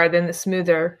prepared you are, then the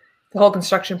smoother the whole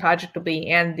construction project will be,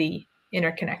 and the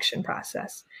interconnection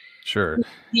process. Sure. The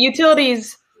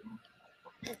utilities,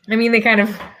 they kind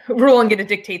of rule and get to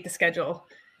dictate the schedule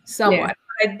somewhat.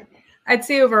 Yeah. I'd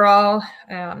say overall,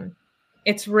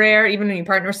 it's rare, even when you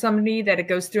partner with somebody, that it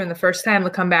goes through in the first time.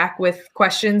 They'll come back with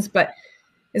questions. But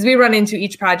as we run into,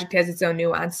 each project has its own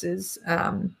nuances.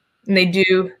 And they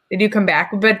do come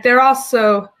back. But they're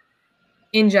also,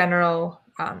 in general,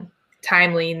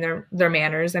 timely in their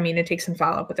manners. It takes some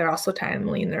follow-up, but they're also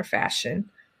timely in their fashion.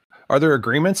 Are there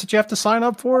agreements that you have to sign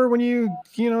up for when you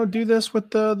do this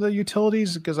with the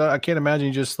utilities? Because I can't imagine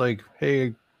you just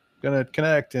hey, gonna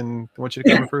connect and I want you to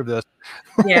come approve this.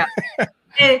 Yeah.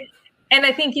 And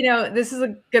I think, this is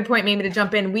a good point maybe to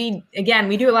jump in. We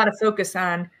do a lot of focus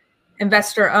on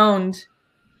investor owned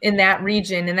in that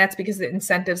region. And that's because the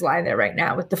incentives lie there right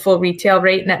now with the full retail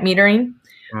rate net metering.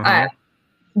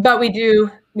 But we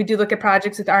do look at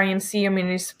projects with REMC or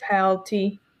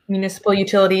municipal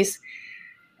utilities.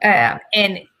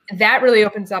 And that really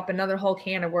opens up another whole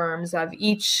can of worms of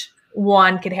each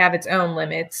one could have its own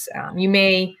limits. You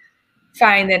may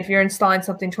find that if you're installing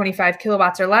something 25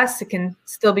 kilowatts or less, it can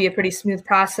still be a pretty smooth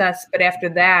process. But after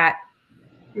that,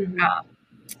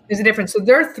 there's a difference. So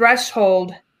their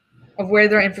threshold of where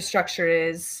their infrastructure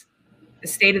is, the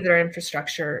state of their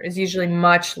infrastructure is usually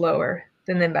much lower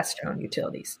than the investor-owned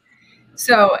utilities.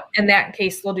 So in that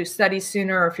case, they'll do studies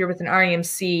sooner, or if you're with an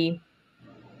REMC,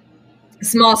 a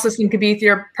small system could be with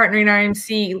your partner in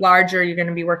REMC, larger, you're going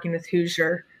to be working with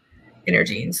Hoosier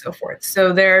Energy and so forth.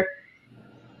 So there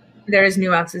is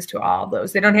nuances to all of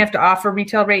those. They don't have to offer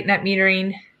retail rate net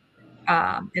metering,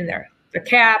 and their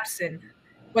caps and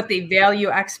what they value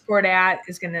export at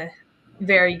is going to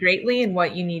vary greatly, and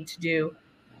what you need to do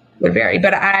would vary.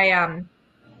 But I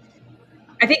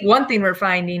think one thing we're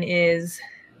finding is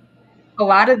a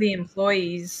lot of the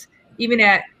employees, even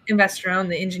at investor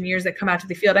owned, the engineers that come out to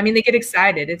the field, I mean, they get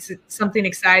excited. It's something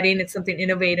exciting. It's something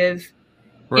innovative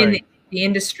in the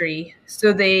industry.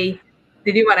 So they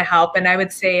do want to help. And I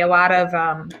would say a lot of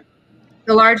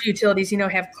the large utilities,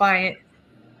 have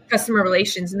customer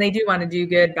relations, and they do want to do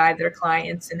good by their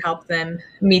clients and help them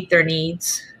meet their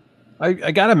needs.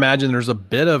 I got to imagine there's a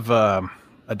bit of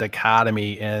a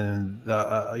dichotomy in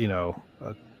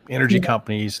energy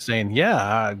companies saying,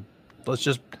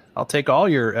 I'll take all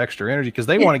your extra energy, because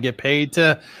they want to get paid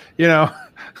to,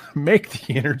 make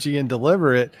the energy and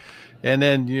deliver it. And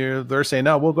then they're saying,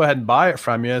 no, we'll go ahead and buy it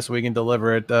from you so we can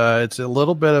deliver it. It's a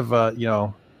little bit of a,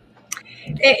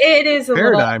 it is a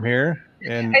paradigm here.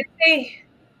 And I'd say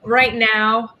right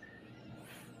now,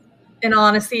 in all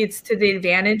honesty, it's to the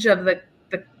advantage of the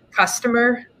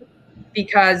customer,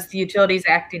 because the utility is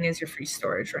acting as your free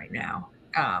storage right now.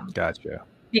 Gotcha.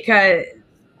 Because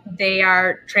they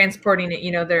are transporting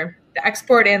it, they're the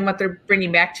export and what they're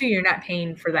bringing back to you, you're not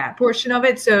paying for that portion of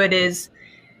it. So it is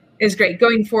great.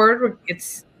 Going forward,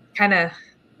 it's kind of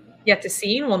yet to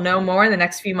see. We'll know more in the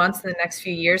next few months, in the next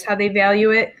few years, how they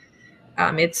value it.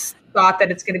 It's thought that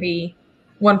it's going to be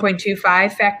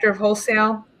 1.25 factor of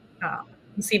wholesale.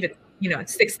 We'll see if it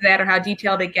sticks to that or how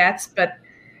detailed it gets. But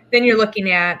then you're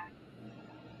looking at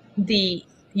the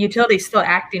utility still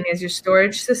acting as your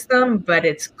storage system, but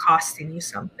it's costing you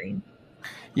something.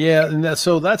 Yeah, and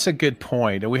so that's a good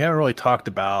point. And we haven't really talked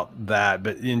about that,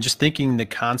 but in just thinking the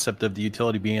concept of the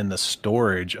utility being the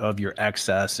storage of your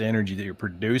excess energy that you're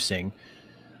producing.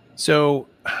 So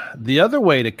the other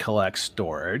way to collect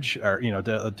storage, or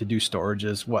to do storage,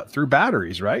 is what? Through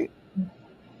batteries, right?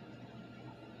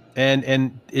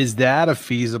 And is that a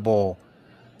feasible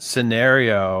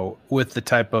scenario with the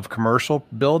type of commercial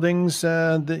buildings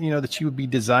that you would be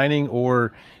designing,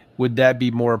 or would that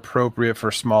be more appropriate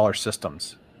for smaller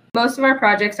systems? Most of our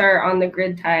projects are on the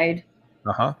grid tied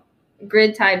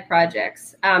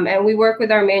projects, and we work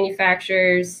with our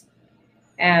manufacturers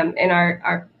and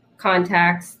our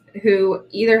contacts who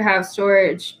either have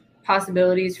storage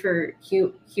possibilities for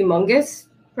humongous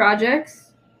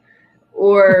projects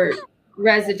or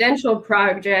residential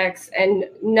projects, and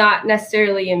not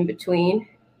necessarily in between.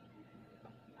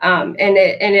 And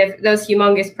if those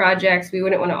humongous projects, we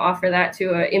wouldn't want to offer that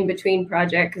to an in-between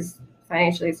project, because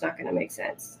financially it's not going to make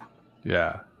sense.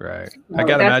 Yeah, right. I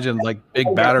got to imagine like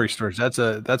big battery storage. That's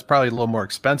probably a little more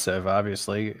expensive,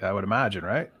 obviously, I would imagine,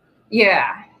 right?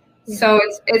 Yeah. So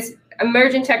it's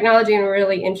emerging technology, and we're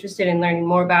really interested in learning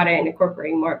more about it and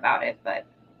incorporating more about it.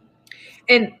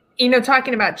 And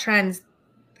talking about trends,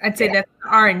 I'd say that's an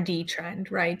R&D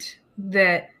trend, right?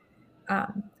 That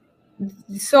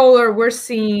solar, we're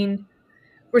seeing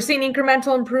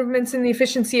incremental improvements in the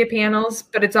efficiency of panels,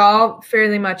 but it's all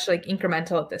fairly much like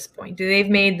incremental at this point. They've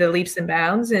made the leaps and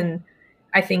bounds, and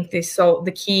I think they sold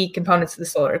the key components of the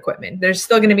solar equipment. There's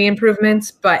still going to be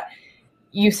improvements, but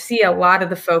you see a lot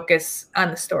of the focus on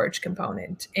the storage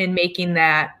component and making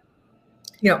that,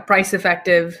 price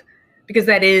effective, because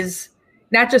that is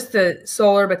not just the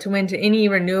solar, but to win to any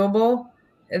renewable,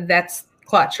 that's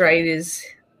clutch, right? Is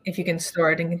if you can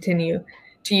store it and continue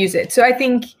to use it. So I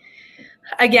think,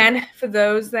 again, for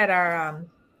those that are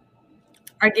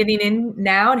getting in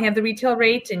now and have the retail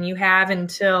rate, and you have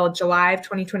until July of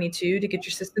 2022 to get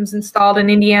your systems installed in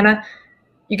Indiana,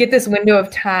 you get this window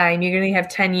of time. You're going to have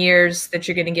 10 years that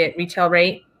you're going to get retail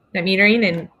rate net metering,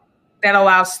 and that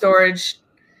allows storage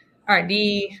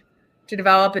R&D to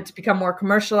develop it to become more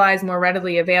commercialized, more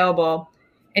readily available.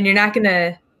 And you're not going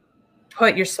to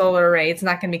put your solar array, it's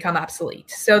not going to become obsolete.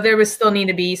 So there would still need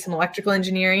to be some electrical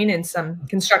engineering and some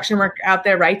construction work out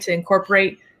there, right, to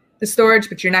incorporate the storage,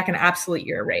 but you're not going to obsolete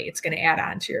your array. It's going to add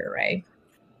on to your array.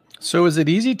 So is it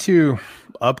easy to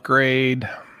upgrade,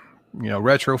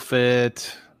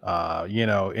 retrofit,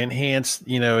 enhance,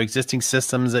 existing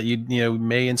systems that you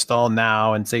may install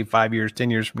now and say 5 years, 10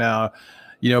 years from now,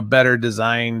 better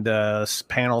designed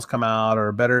panels come out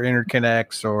or better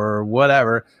interconnects or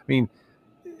whatever. I mean,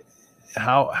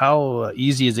 how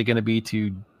easy is it going to be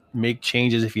to make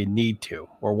changes if you need to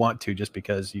or want to, just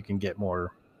because you can get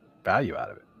more value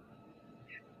out of it?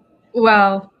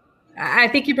 Well, I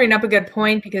think you bring up a good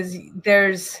point, because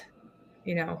there's,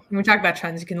 when we talk about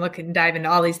trends, you can look and dive into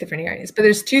all these different areas. But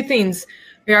there's two things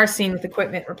we are seeing with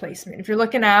equipment replacement. If you're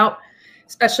looking out,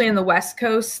 especially on the West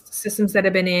Coast, systems that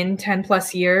have been in 10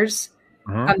 plus years,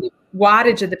 the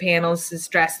wattage of the panels has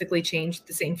drastically changed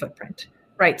the same footprint,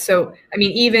 right? So, I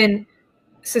mean, even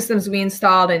systems we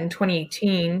installed in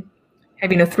 2018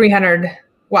 have, 300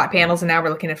 watt panels, and now we're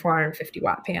looking at 450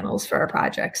 watt panels for our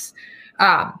projects.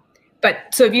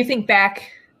 But so if you think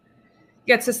back,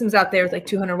 you got systems out there with like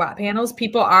 200 watt panels.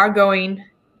 People are going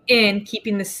in,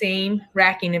 keeping the same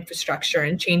racking infrastructure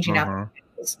and changing out the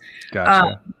panels.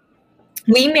 Gotcha.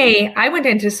 I wouldn't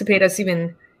anticipate us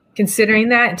even considering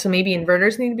that until maybe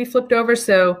inverters need to be flipped over.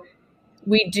 So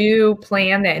we do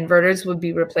plan that inverters would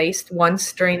be replaced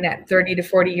once during that 30 to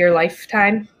 40 year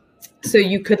lifetime. So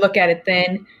you could look at it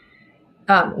then.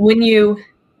 When you're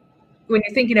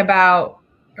thinking about,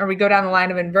 or we go down the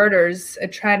line of inverters, a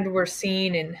trend we're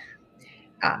seeing, and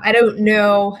I don't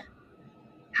know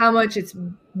how much it's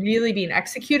really being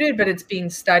executed, but it's being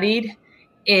studied,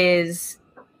 is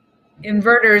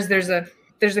inverters.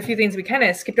 There's a few things we kind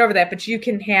of skipped over that, but you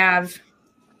can have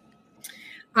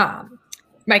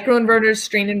micro inverters,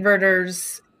 string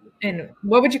inverters, and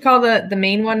what would you call the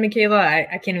main one, Michaela?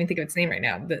 I can't even think of its name right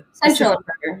now. The Central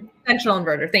inverter. Central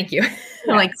inverter. Thank you.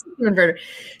 Yeah. Like inverter.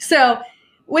 So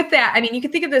with that, I mean, you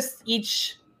can think of this,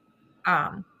 each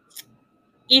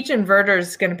inverter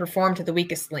is going to perform to the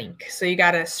weakest link. So you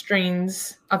got a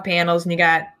strings of panels, and you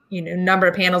got, number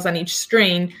of panels on each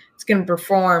string. It's going to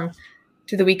perform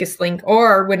to the weakest link.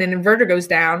 Or when an inverter goes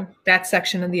down, that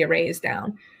section of the array is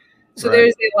down. So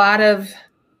there's a lot of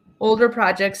older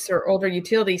projects or older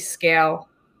utility scale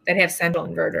that have central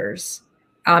inverters.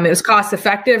 It was cost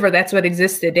effective, or that's what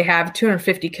existed, to have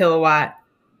 250 kilowatt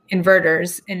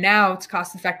inverters. And now it's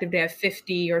cost effective to have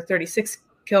 50 or 36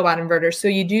 kilowatt inverters. So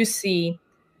you do see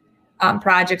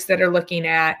projects that are looking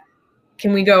at,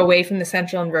 can we go away from the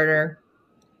central inverter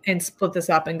and split this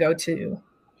up and go to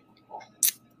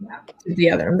the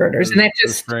other inverters? And that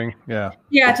just string, to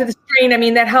the string. I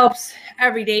mean, that helps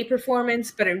everyday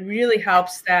performance, but it really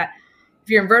helps that if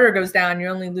your inverter goes down,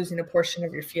 you're only losing a portion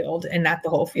of your field and not the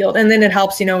whole field. And then it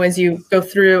helps, as you go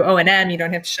through O&M, you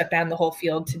don't have to shut down the whole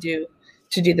field to do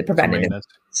the preventative.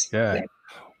 Yeah.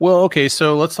 Well, okay,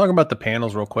 so let's talk about the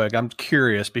panels real quick. I'm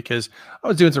curious because I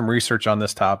was doing some research on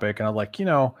this topic, and I'm like,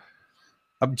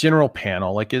 a general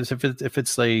panel, like if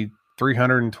it's like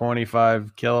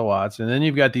 325 kilowatts, and then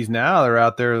you've got these now that are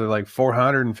out there, they're like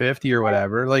 450 or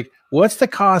whatever. Like, what's the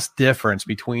cost difference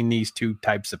between these two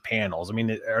types of panels? I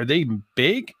mean, are they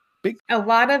big? A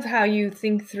lot of how you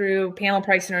think through panel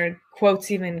pricing or quotes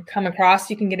even come across,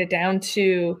 you can get it down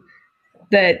to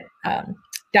the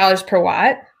dollars per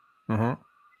watt.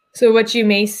 So what you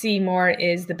may see more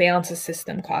is the balance of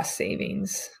system cost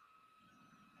savings.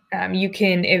 You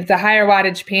can, if the higher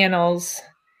wattage panels,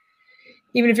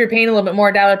 even if you're paying a little bit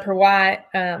more dollar per watt,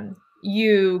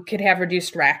 you could have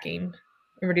reduced racking,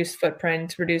 reduced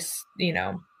footprint, reduced, you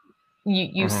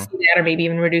see that, or maybe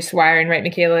even reduced wiring, right,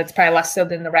 Michaela? It's probably less so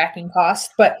than the racking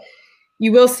cost, but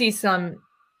you will see some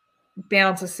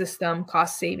balance of system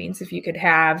cost savings if you could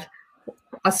have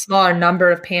a smaller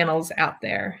number of panels out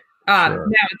there. Now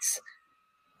it's,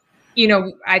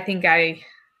 I think I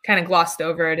kind of glossed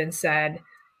over it and said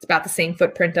it's about the same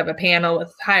footprint of a panel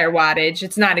with higher wattage.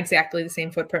 It's not exactly the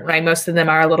same footprint, right? Most of them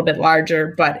are a little bit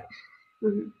larger, but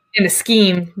in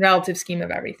the relative scheme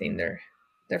of everything, they're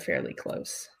fairly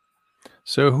close.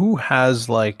 So who has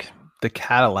like the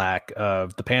Cadillac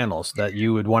of the panels that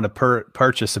you would want to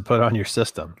purchase and put on your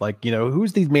system? Like,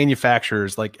 who's these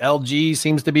manufacturers? Like LG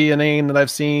seems to be a name that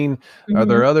I've seen. Are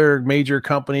there other major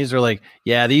companies that are like,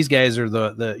 yeah, these guys are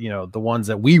the ones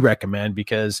that we recommend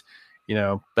because,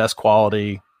 best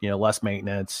quality, less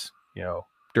maintenance,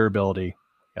 durability,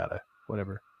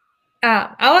 whatever.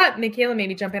 I'll let Michaela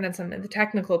maybe jump in on some of the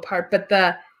technical part, but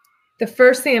the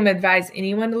first thing I'm advise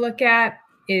anyone to look at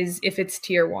is if it's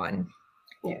tier 1.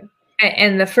 Yeah.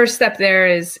 And the first step there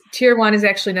is tier 1 is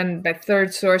actually done by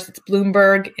third source. It's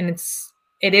Bloomberg, and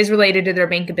it is related to their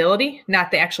bankability,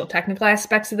 not the actual technical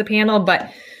aspects of the panel.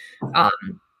 But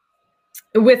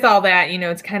with all that,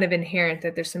 it's kind of inherent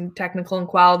that there's some technical and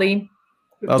quality.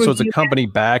 Oh, so it's a company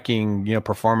backing,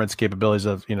 performance capabilities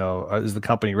of, is the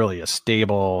company really a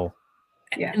stable,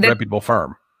 reputable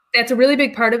firm? That's a really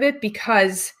big part of it,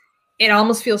 because it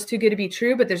almost feels too good to be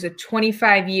true, but there's a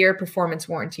 25-year performance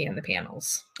warranty on the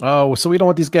panels. Oh, so we don't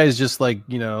want these guys just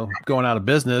going out of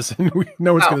business, and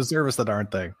no one's going to service that darn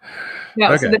thing.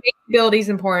 No, okay. So the bankability is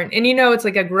important. And it's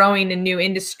like a growing and new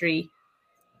industry.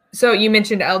 So you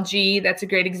mentioned LG. That's a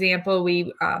great example.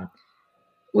 We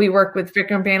work with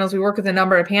Vikram panels. We work with a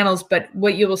number of panels, but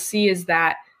what you will see is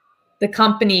that the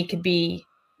company could be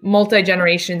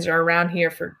multi-generations or around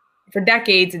here for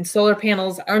decades, and solar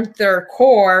panels aren't their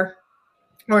core,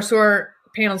 or solar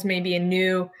panels may be a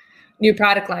new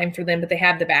product line for them, but they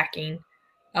have the backing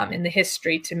and the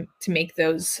history to make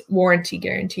those warranty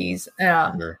guarantees.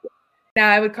 Sure. Now,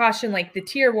 I would caution, like the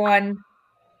tier 1,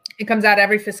 it comes out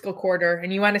every fiscal quarter,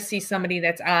 and you want to see somebody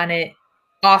that's on it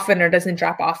often or doesn't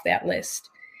drop off that list.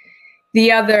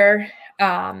 The other,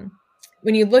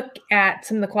 when you look at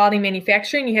some of the quality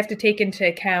manufacturing, you have to take into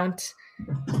account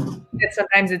that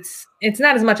sometimes it's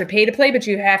not as much a pay to play, but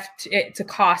it's a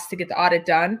cost to get the audit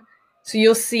done. So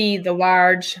you'll see the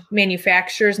large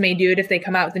manufacturers may do it if they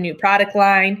come out with a new product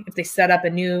line, if they set up a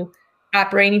new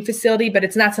operating facility, but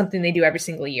it's not something they do every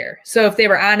single year. So if they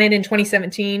were on it in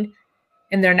 2017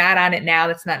 and they're not on it now,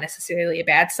 that's not necessarily a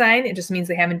bad sign. It just means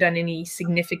they haven't done any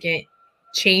significant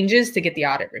changes to get the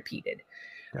audit repeated.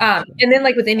 Gotcha. And then,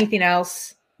 like with anything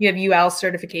else, you have UL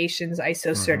certifications,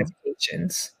 ISO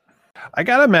certifications. I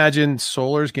got to imagine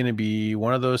solar is going to be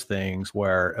one of those things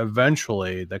where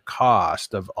eventually the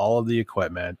cost of all of the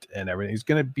equipment and everything is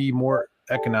going to be more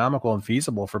economical and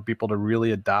feasible for people to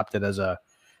really adopt it as a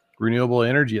renewable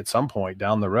energy at some point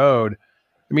down the road.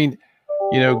 I mean,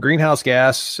 greenhouse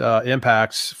gas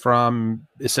impacts from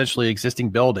essentially existing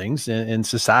buildings in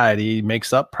society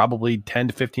makes up probably 10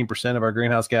 to 15% of our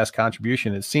greenhouse gas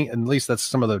contribution. At least that's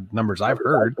some of the numbers I've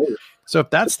heard. So if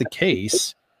that's the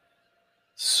case,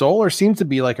 solar seems to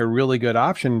be like a really good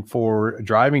option for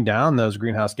driving down those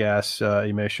greenhouse gas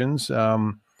emissions.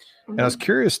 And I was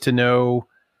curious to know,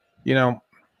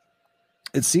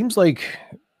 it seems like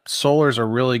solar is a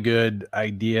really good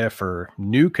idea for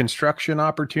new construction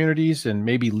opportunities and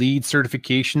maybe LEED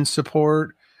certification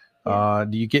support. Do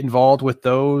you get involved with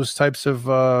those types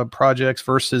of projects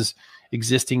versus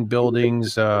existing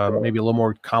buildings, maybe a little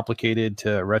more complicated to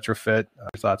retrofit? Your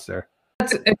thoughts there?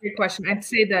 That's a good question. I'd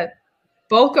say that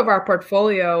bulk of our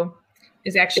portfolio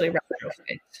is actually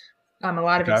retrofit. A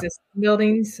lot of existing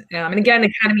buildings. And again,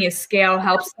 economy of scale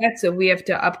helps that. So we have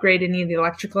to upgrade any of the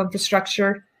electrical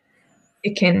infrastructure.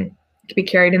 It can be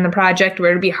carried in the project, where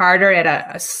it'd be harder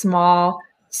at a small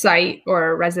site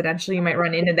or residential. You might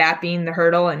run into that being the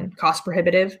hurdle and cost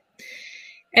prohibitive.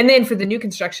 And then for the new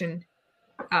construction,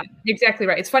 exactly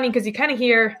right. It's funny because you kind of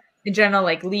hear in general,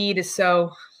 like LEED is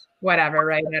so whatever,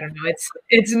 right? I don't know.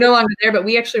 It's no longer there, but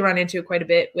we actually run into it quite a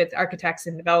bit with architects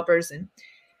and developers. And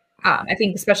I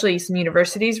think especially some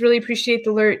universities really appreciate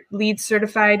the LEED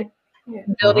certified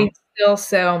buildings still.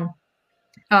 So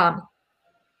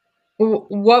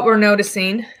what we're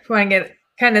noticing, if I get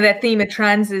kind of that theme of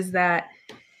trends, is that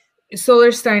solar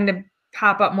is starting to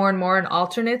pop up more and more in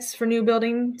alternates for new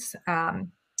buildings.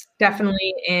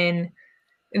 Definitely in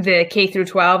the K through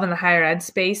 12 and the higher ed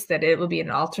space, that it will be an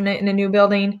alternate in a new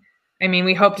building. I mean,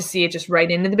 we hope to see it just right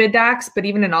into the bid docs, but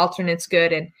even an alternate's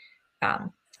good. And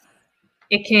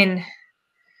it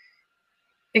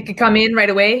could come in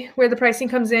right away where the pricing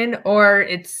comes in, or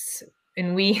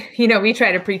and we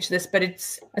try to preach this, but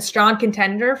it's a strong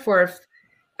contender for if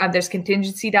there's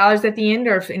contingency dollars at the end,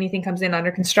 or if anything comes in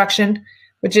under construction,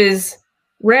 which is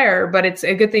rare, but it's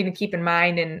a good thing to keep in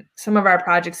mind. And some of our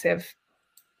projects have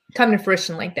come to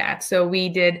fruition like that. So we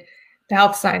did the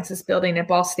health sciences building at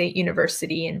Ball State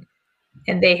University, and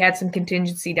they had some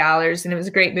contingency dollars, and it was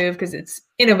a great move because it's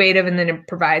innovative and then it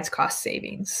provides cost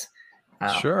savings.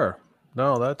 Sure.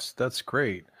 No, that's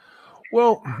great.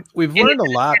 Well, we've learned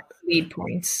a lot. LEED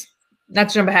points. Not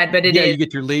to jump ahead, but you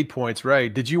get your LEED points,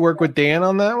 right? Did you work with Dan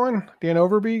on that one? Dan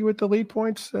Overby with the LEED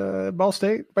points at Ball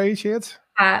State by any chance?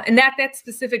 And not that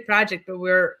specific project, but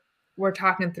we're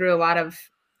talking through a lot of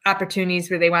opportunities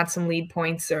where they want some LEED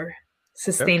points, or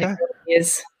sustainability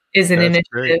is an initiative.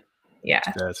 Great. Yeah,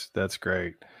 that's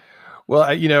great. Well,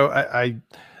 I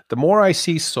the more I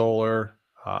see solar,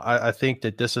 I think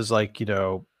that this is like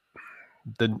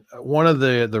one of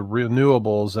the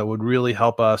renewables that would really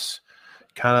help us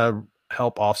kind of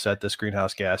help offset this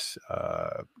greenhouse gas,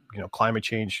 climate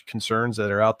change concerns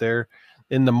that are out there.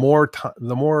 And the more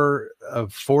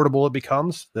affordable it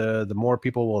becomes, the more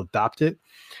people will adopt it.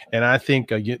 And I think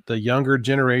the younger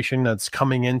generation that's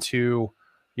coming into,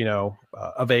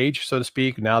 of age, so to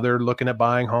speak, now they're looking at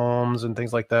buying homes and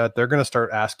things like that. They're going to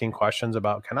start asking questions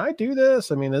about, can I do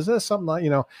this? I mean, is this something like,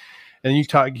 and you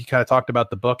kind of talked about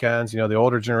the bookends, the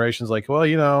older generation's like,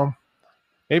 well,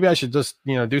 maybe I should just,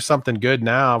 do something good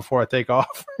now before I take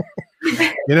off,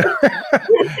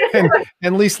 and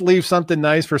at least leave something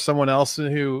nice for someone else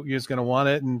who is going to want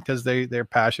it. And because they're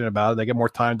passionate about it, they get more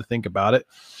time to think about it.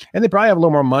 And they probably have a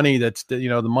little more money.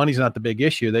 The money's not the big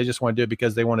issue. They just want to do it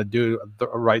because they want to do the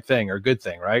right thing or good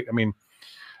thing. Right. I mean,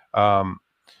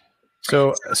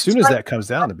 so as soon as that comes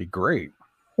down, it'd be great.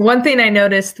 One thing I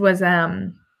noticed was,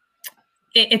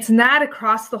 it's not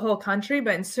across the whole country,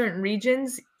 but in certain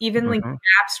regions, even like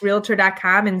apps,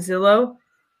 Realtor.com and Zillow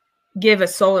give a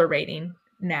solar rating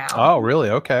now. Oh, really?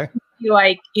 Okay.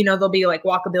 There'll be like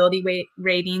walkability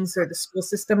ratings or the school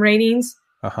system ratings.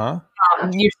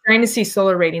 You're starting to see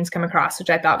solar ratings come across, which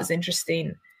I thought was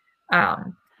interesting.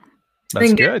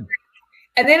 That's good.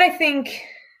 And then I think,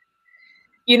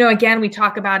 again, we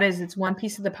talk about it as it's one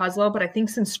piece of the puzzle, but I think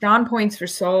some strong points for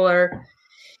solar,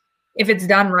 if it's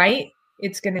done right,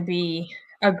 it's going to be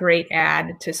a great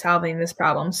add to solving this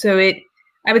problem. So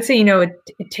I would say,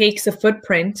 it takes a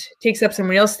footprint, takes up some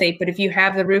real estate, but if you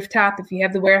have the rooftop, if you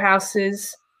have the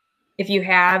warehouses, if you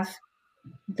have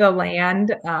the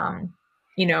land,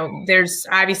 there's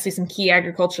obviously some key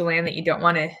agricultural land that you don't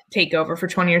want to take over for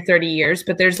 20 or 30 years,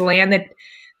 but there's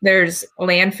there's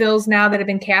landfills now that have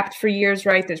been capped for years,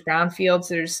 right? There's brownfields.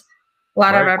 There's a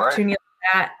lot of opportunity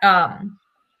on that.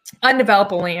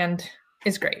 Undeveloped land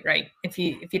is great, right? If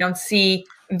you don't see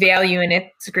value in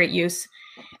it, it's a great use.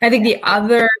 I think there's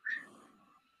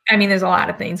a lot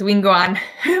of things we can go on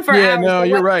for hours. No,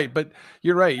 you're right. But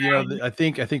you're right. I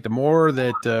think the more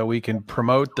that we can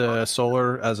promote the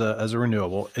solar as a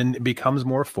renewable and it becomes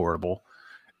more affordable,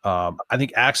 I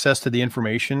think access to the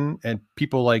information and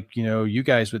people like, you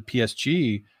guys with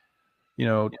PSG,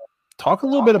 talk a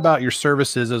little bit about your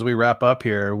services as we wrap up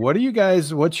here.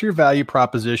 What's your value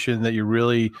proposition that you're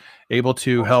really able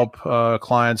to help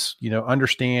clients,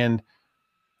 understand,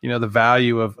 the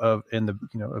value of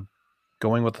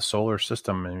going with the solar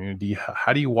system? I mean,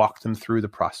 how do you walk them through the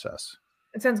process?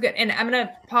 It sounds good. And I'm going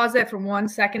to pause that for 1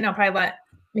 second. I'll probably let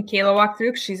Michaela walk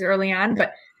through because she's early on.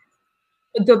 But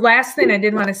the last thing I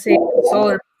did want to say, the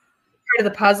solar part of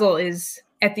the puzzle is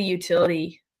at the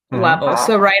utility level.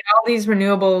 So, right, all these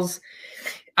renewables,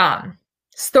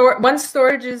 once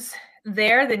storage is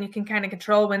there, then you can kind of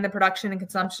control when the production and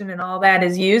consumption and all that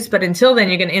is used. But until then,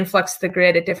 you're going to influx the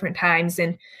grid at different times.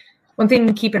 And one thing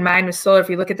to keep in mind with solar, if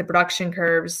you look at the production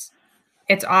curves,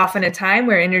 it's often a time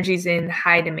where energy is in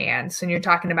high demand. So when you're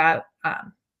talking about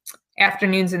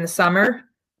afternoons in the summer,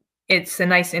 it's a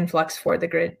nice influx for the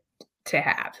grid to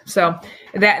have. So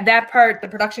that part, the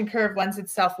production curve, lends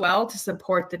itself well to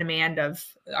support the demand of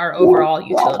our overall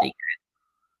utility grid.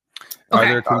 Are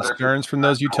there concerns from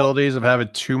those utilities of having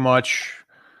too much,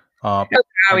 I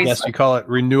guess you call it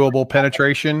renewable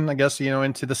penetration,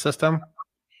 into the system?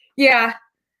 Yeah,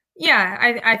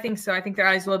 I think so. I think there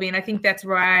always will be. And I think that's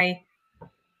why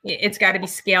it's got to be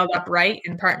scaled up right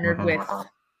and partnered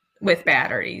with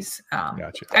batteries.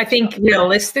 Gotcha. I think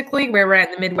realistically, where we're at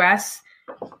in the Midwest,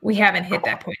 we haven't hit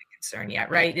that point of concern yet,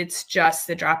 right? It's just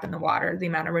the drop in the water, the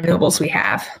amount of renewables we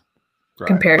have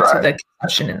compared to the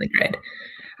consumption in the grid.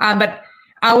 But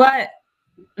I'll let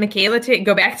Michaela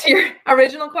go back to your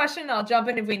original question. I'll jump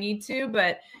in if we need to,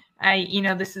 but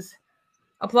this is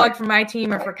a plug for my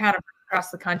team or for kind of across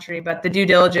the country, but the due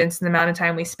diligence and the amount of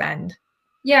time we spend.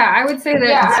 Yeah, I would say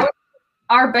that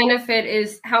our benefit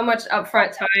is how much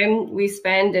upfront time we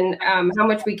spend and how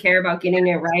much we care about getting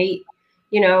it right.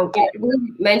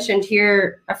 We mentioned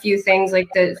here a few things like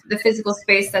the physical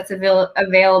space that's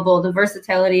available, the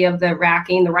versatility of the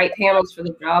racking, the right panels for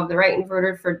the job, the right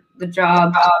inverter for the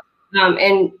job,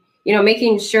 and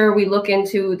making sure we look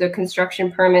into the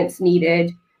construction permits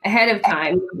needed ahead of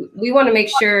time. We want to make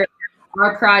sure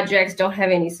our projects don't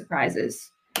have any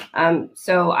surprises.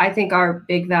 So I think our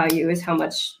big value is how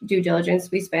much due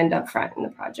diligence we spend up front in the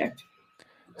project.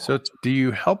 So do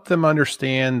you help them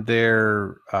understand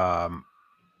their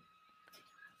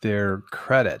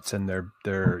credits and their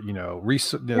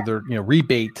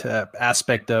rebate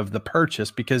aspect of the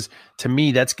purchase? Because to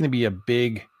me, that's going to be a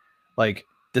big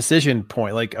decision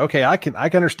point. Okay, I can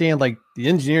understand the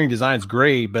engineering design is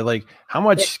great, but how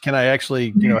much can I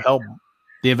actually help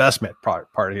the investment part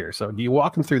here? So do you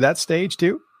walk them through that stage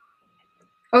too?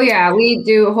 Oh yeah, we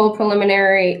do a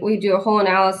whole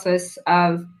analysis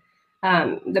of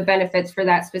the benefits for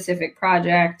that specific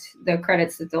project, the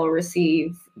credits that they'll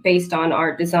receive based on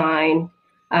our design,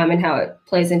 and how it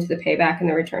plays into the payback and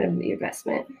the return of the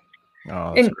investment.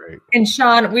 Oh, that's great. And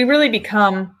Sean, we really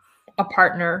become a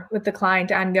partner with the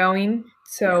client ongoing.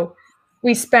 So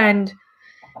we spend,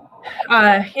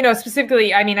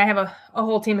 specifically, I mean, I have a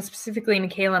whole team of specifically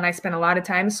Michaela and I spend a lot of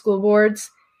time with school boards,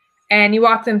 and you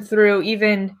walk them through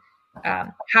even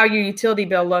how your utility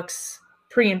bill looks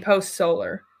pre and post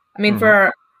solar. I mean,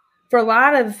 for a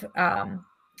lot of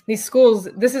these schools,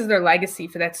 this is their legacy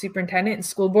for that superintendent and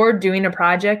school board doing a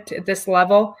project at this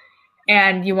level.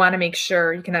 And you want to make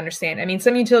sure you can understand. I mean,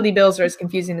 some utility bills are as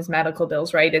confusing as medical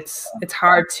bills, right? It's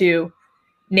hard to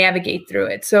navigate through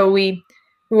it. So we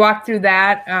walk through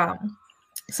that.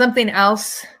 Something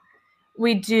else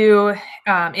we do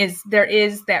is there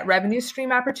is that revenue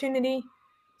stream opportunity.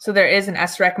 So there is an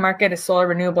SREC market, a solar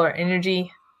renewable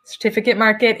energy certificate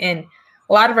market. And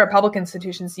a lot of our public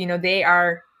institutions, they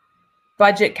are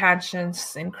budget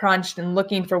conscious and crunched and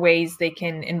looking for ways they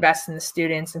can invest in the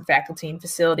students and faculty and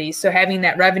facilities. So having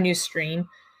that revenue stream,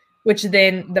 which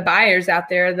then the buyers out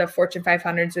there, the Fortune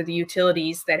 500s or the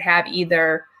utilities that have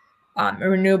either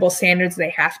renewable standards they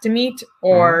have to meet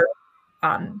or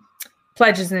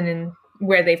pledges in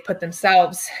where they've put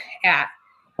themselves at.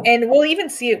 And we'll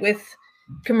even see it with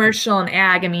commercial and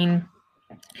ag. I mean,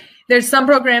 there's some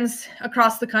programs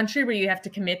across the country where you have to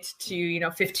commit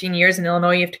to, 15 years. In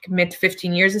Illinois, you have to commit to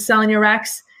 15 years of selling your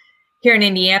RECs. Here in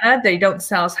Indiana, they don't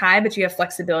sell as high, but you have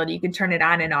flexibility. You can turn it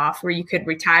on and off, where you could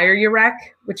retire your REC,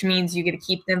 which means you get to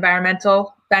keep the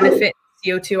environmental benefit,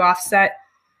 CO2 offset,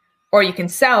 or you can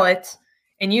sell it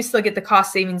and you still get the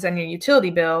cost savings on your utility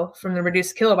bill from the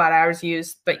reduced kilowatt hours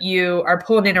used, but you are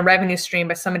pulling in a revenue stream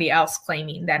by somebody else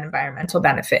claiming that environmental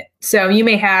benefit. So you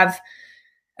may have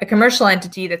a commercial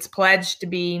entity that's pledged to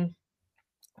be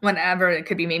whatever, it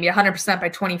could be maybe 100% by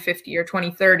 2050 or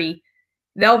 2030.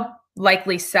 They'll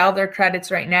likely sell their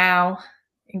credits right now,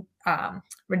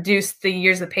 reduce the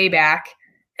years of payback,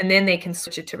 and then they can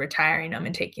switch it to retiring them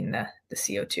and taking the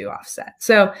CO2 offset.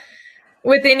 So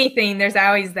with anything, there's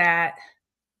always some,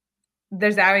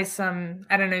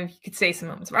 I don't know if you could say some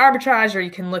moments of arbitrage, or you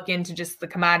can look into just the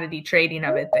commodity trading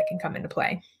of it that can come into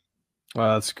play.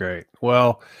 Well, that's great.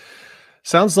 Well,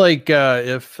 sounds like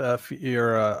if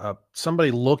you're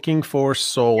somebody looking for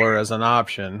solar as an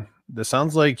option, this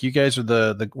sounds like you guys are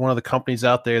the one of the companies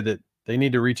out there that they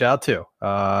need to reach out to.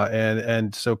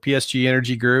 And so PSG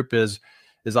Energy Group is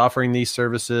offering these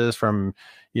services from,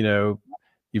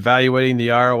 evaluating the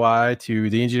ROI to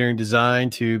the engineering design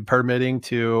to permitting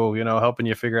to, helping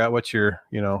you figure out what your,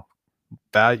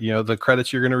 the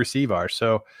credits you're going to receive are.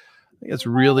 So I think it's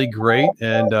really great.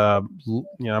 And,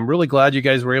 I'm really glad you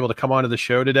guys were able to come onto the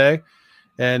show today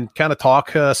and kind of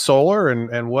talk solar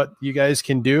and what you guys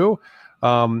can do.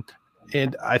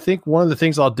 And I think one of the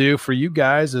things I'll do for you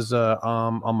guys is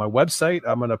on my website,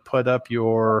 I'm going to put up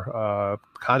your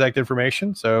contact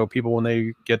information. So people, when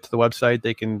they get to the website,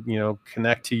 they can,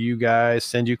 connect to you guys,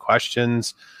 send you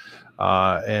questions.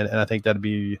 And I think that'd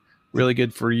be really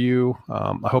good for you.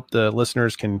 I hope the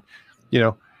listeners can,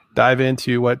 dive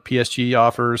into what PSG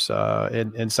offers.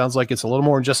 And sounds like it's a little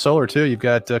more than just solar too. You've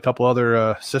got a couple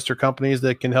other sister companies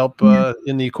that can help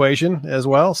in the equation as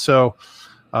well. So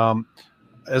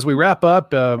as we wrap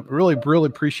up, really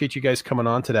appreciate you guys coming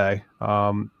on today.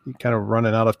 Kind of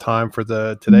running out of time for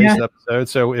today's episode.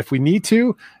 So if we need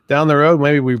to down the road,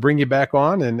 maybe we bring you back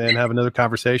on and have another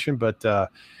conversation. But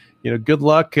good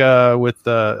luck with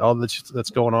all that's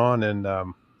going on,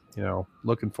 and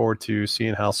looking forward to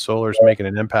seeing how solar is making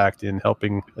an impact in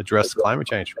helping address climate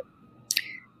change.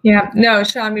 Yeah, no,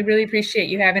 Sean, we really appreciate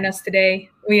you having us today.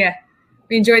 We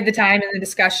enjoyed the time and the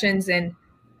discussions, and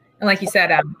like you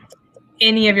said,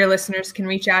 any of your listeners can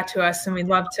reach out to us, and we'd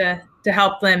love to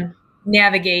help them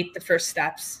navigate the first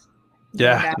steps.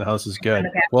 Yeah, no, this is good.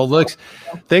 Well, look,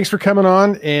 thanks for coming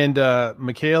on. And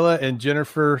Michaela and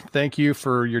Jennifer, thank you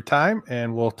for your time,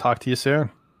 and we'll talk to you soon.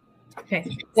 Okay.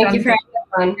 Thank you for having us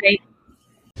on. Great.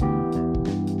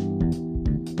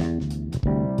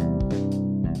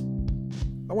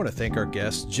 I want to thank our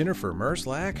guests, Jennifer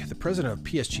Mrzlack, the president of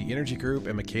PSG Energy Group,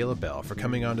 and Michaela Bell for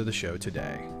coming onto the show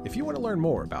today. If you want to learn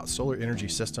more about solar energy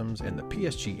systems and the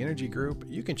PSG Energy Group,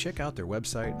 you can check out their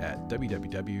website at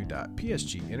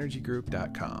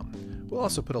www.psgenergygroup.com. We'll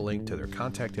also put a link to their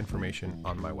contact information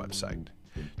on my website.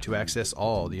 To access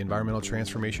all the Environmental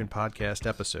Transformation Podcast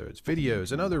episodes,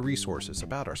 videos, and other resources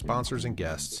about our sponsors and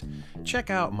guests, check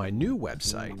out my new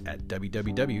website at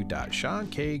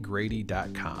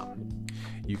www.seankgrady.com.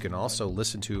 You can also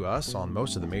listen to us on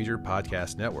most of the major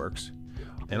podcast networks.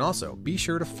 And also, be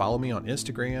sure to follow me on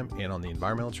Instagram and on the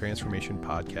Environmental Transformation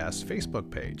Podcast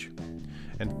Facebook page.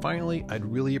 And finally, I'd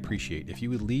really appreciate if you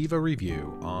would leave a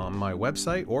review on my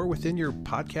website or within your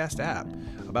podcast app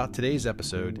about today's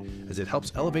episode, as it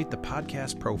helps elevate the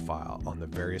podcast profile on the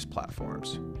various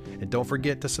platforms. And don't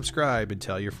forget to subscribe and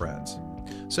tell your friends.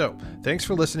 So, thanks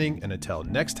for listening, and until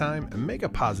next time, make a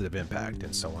positive impact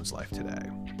in someone's life today.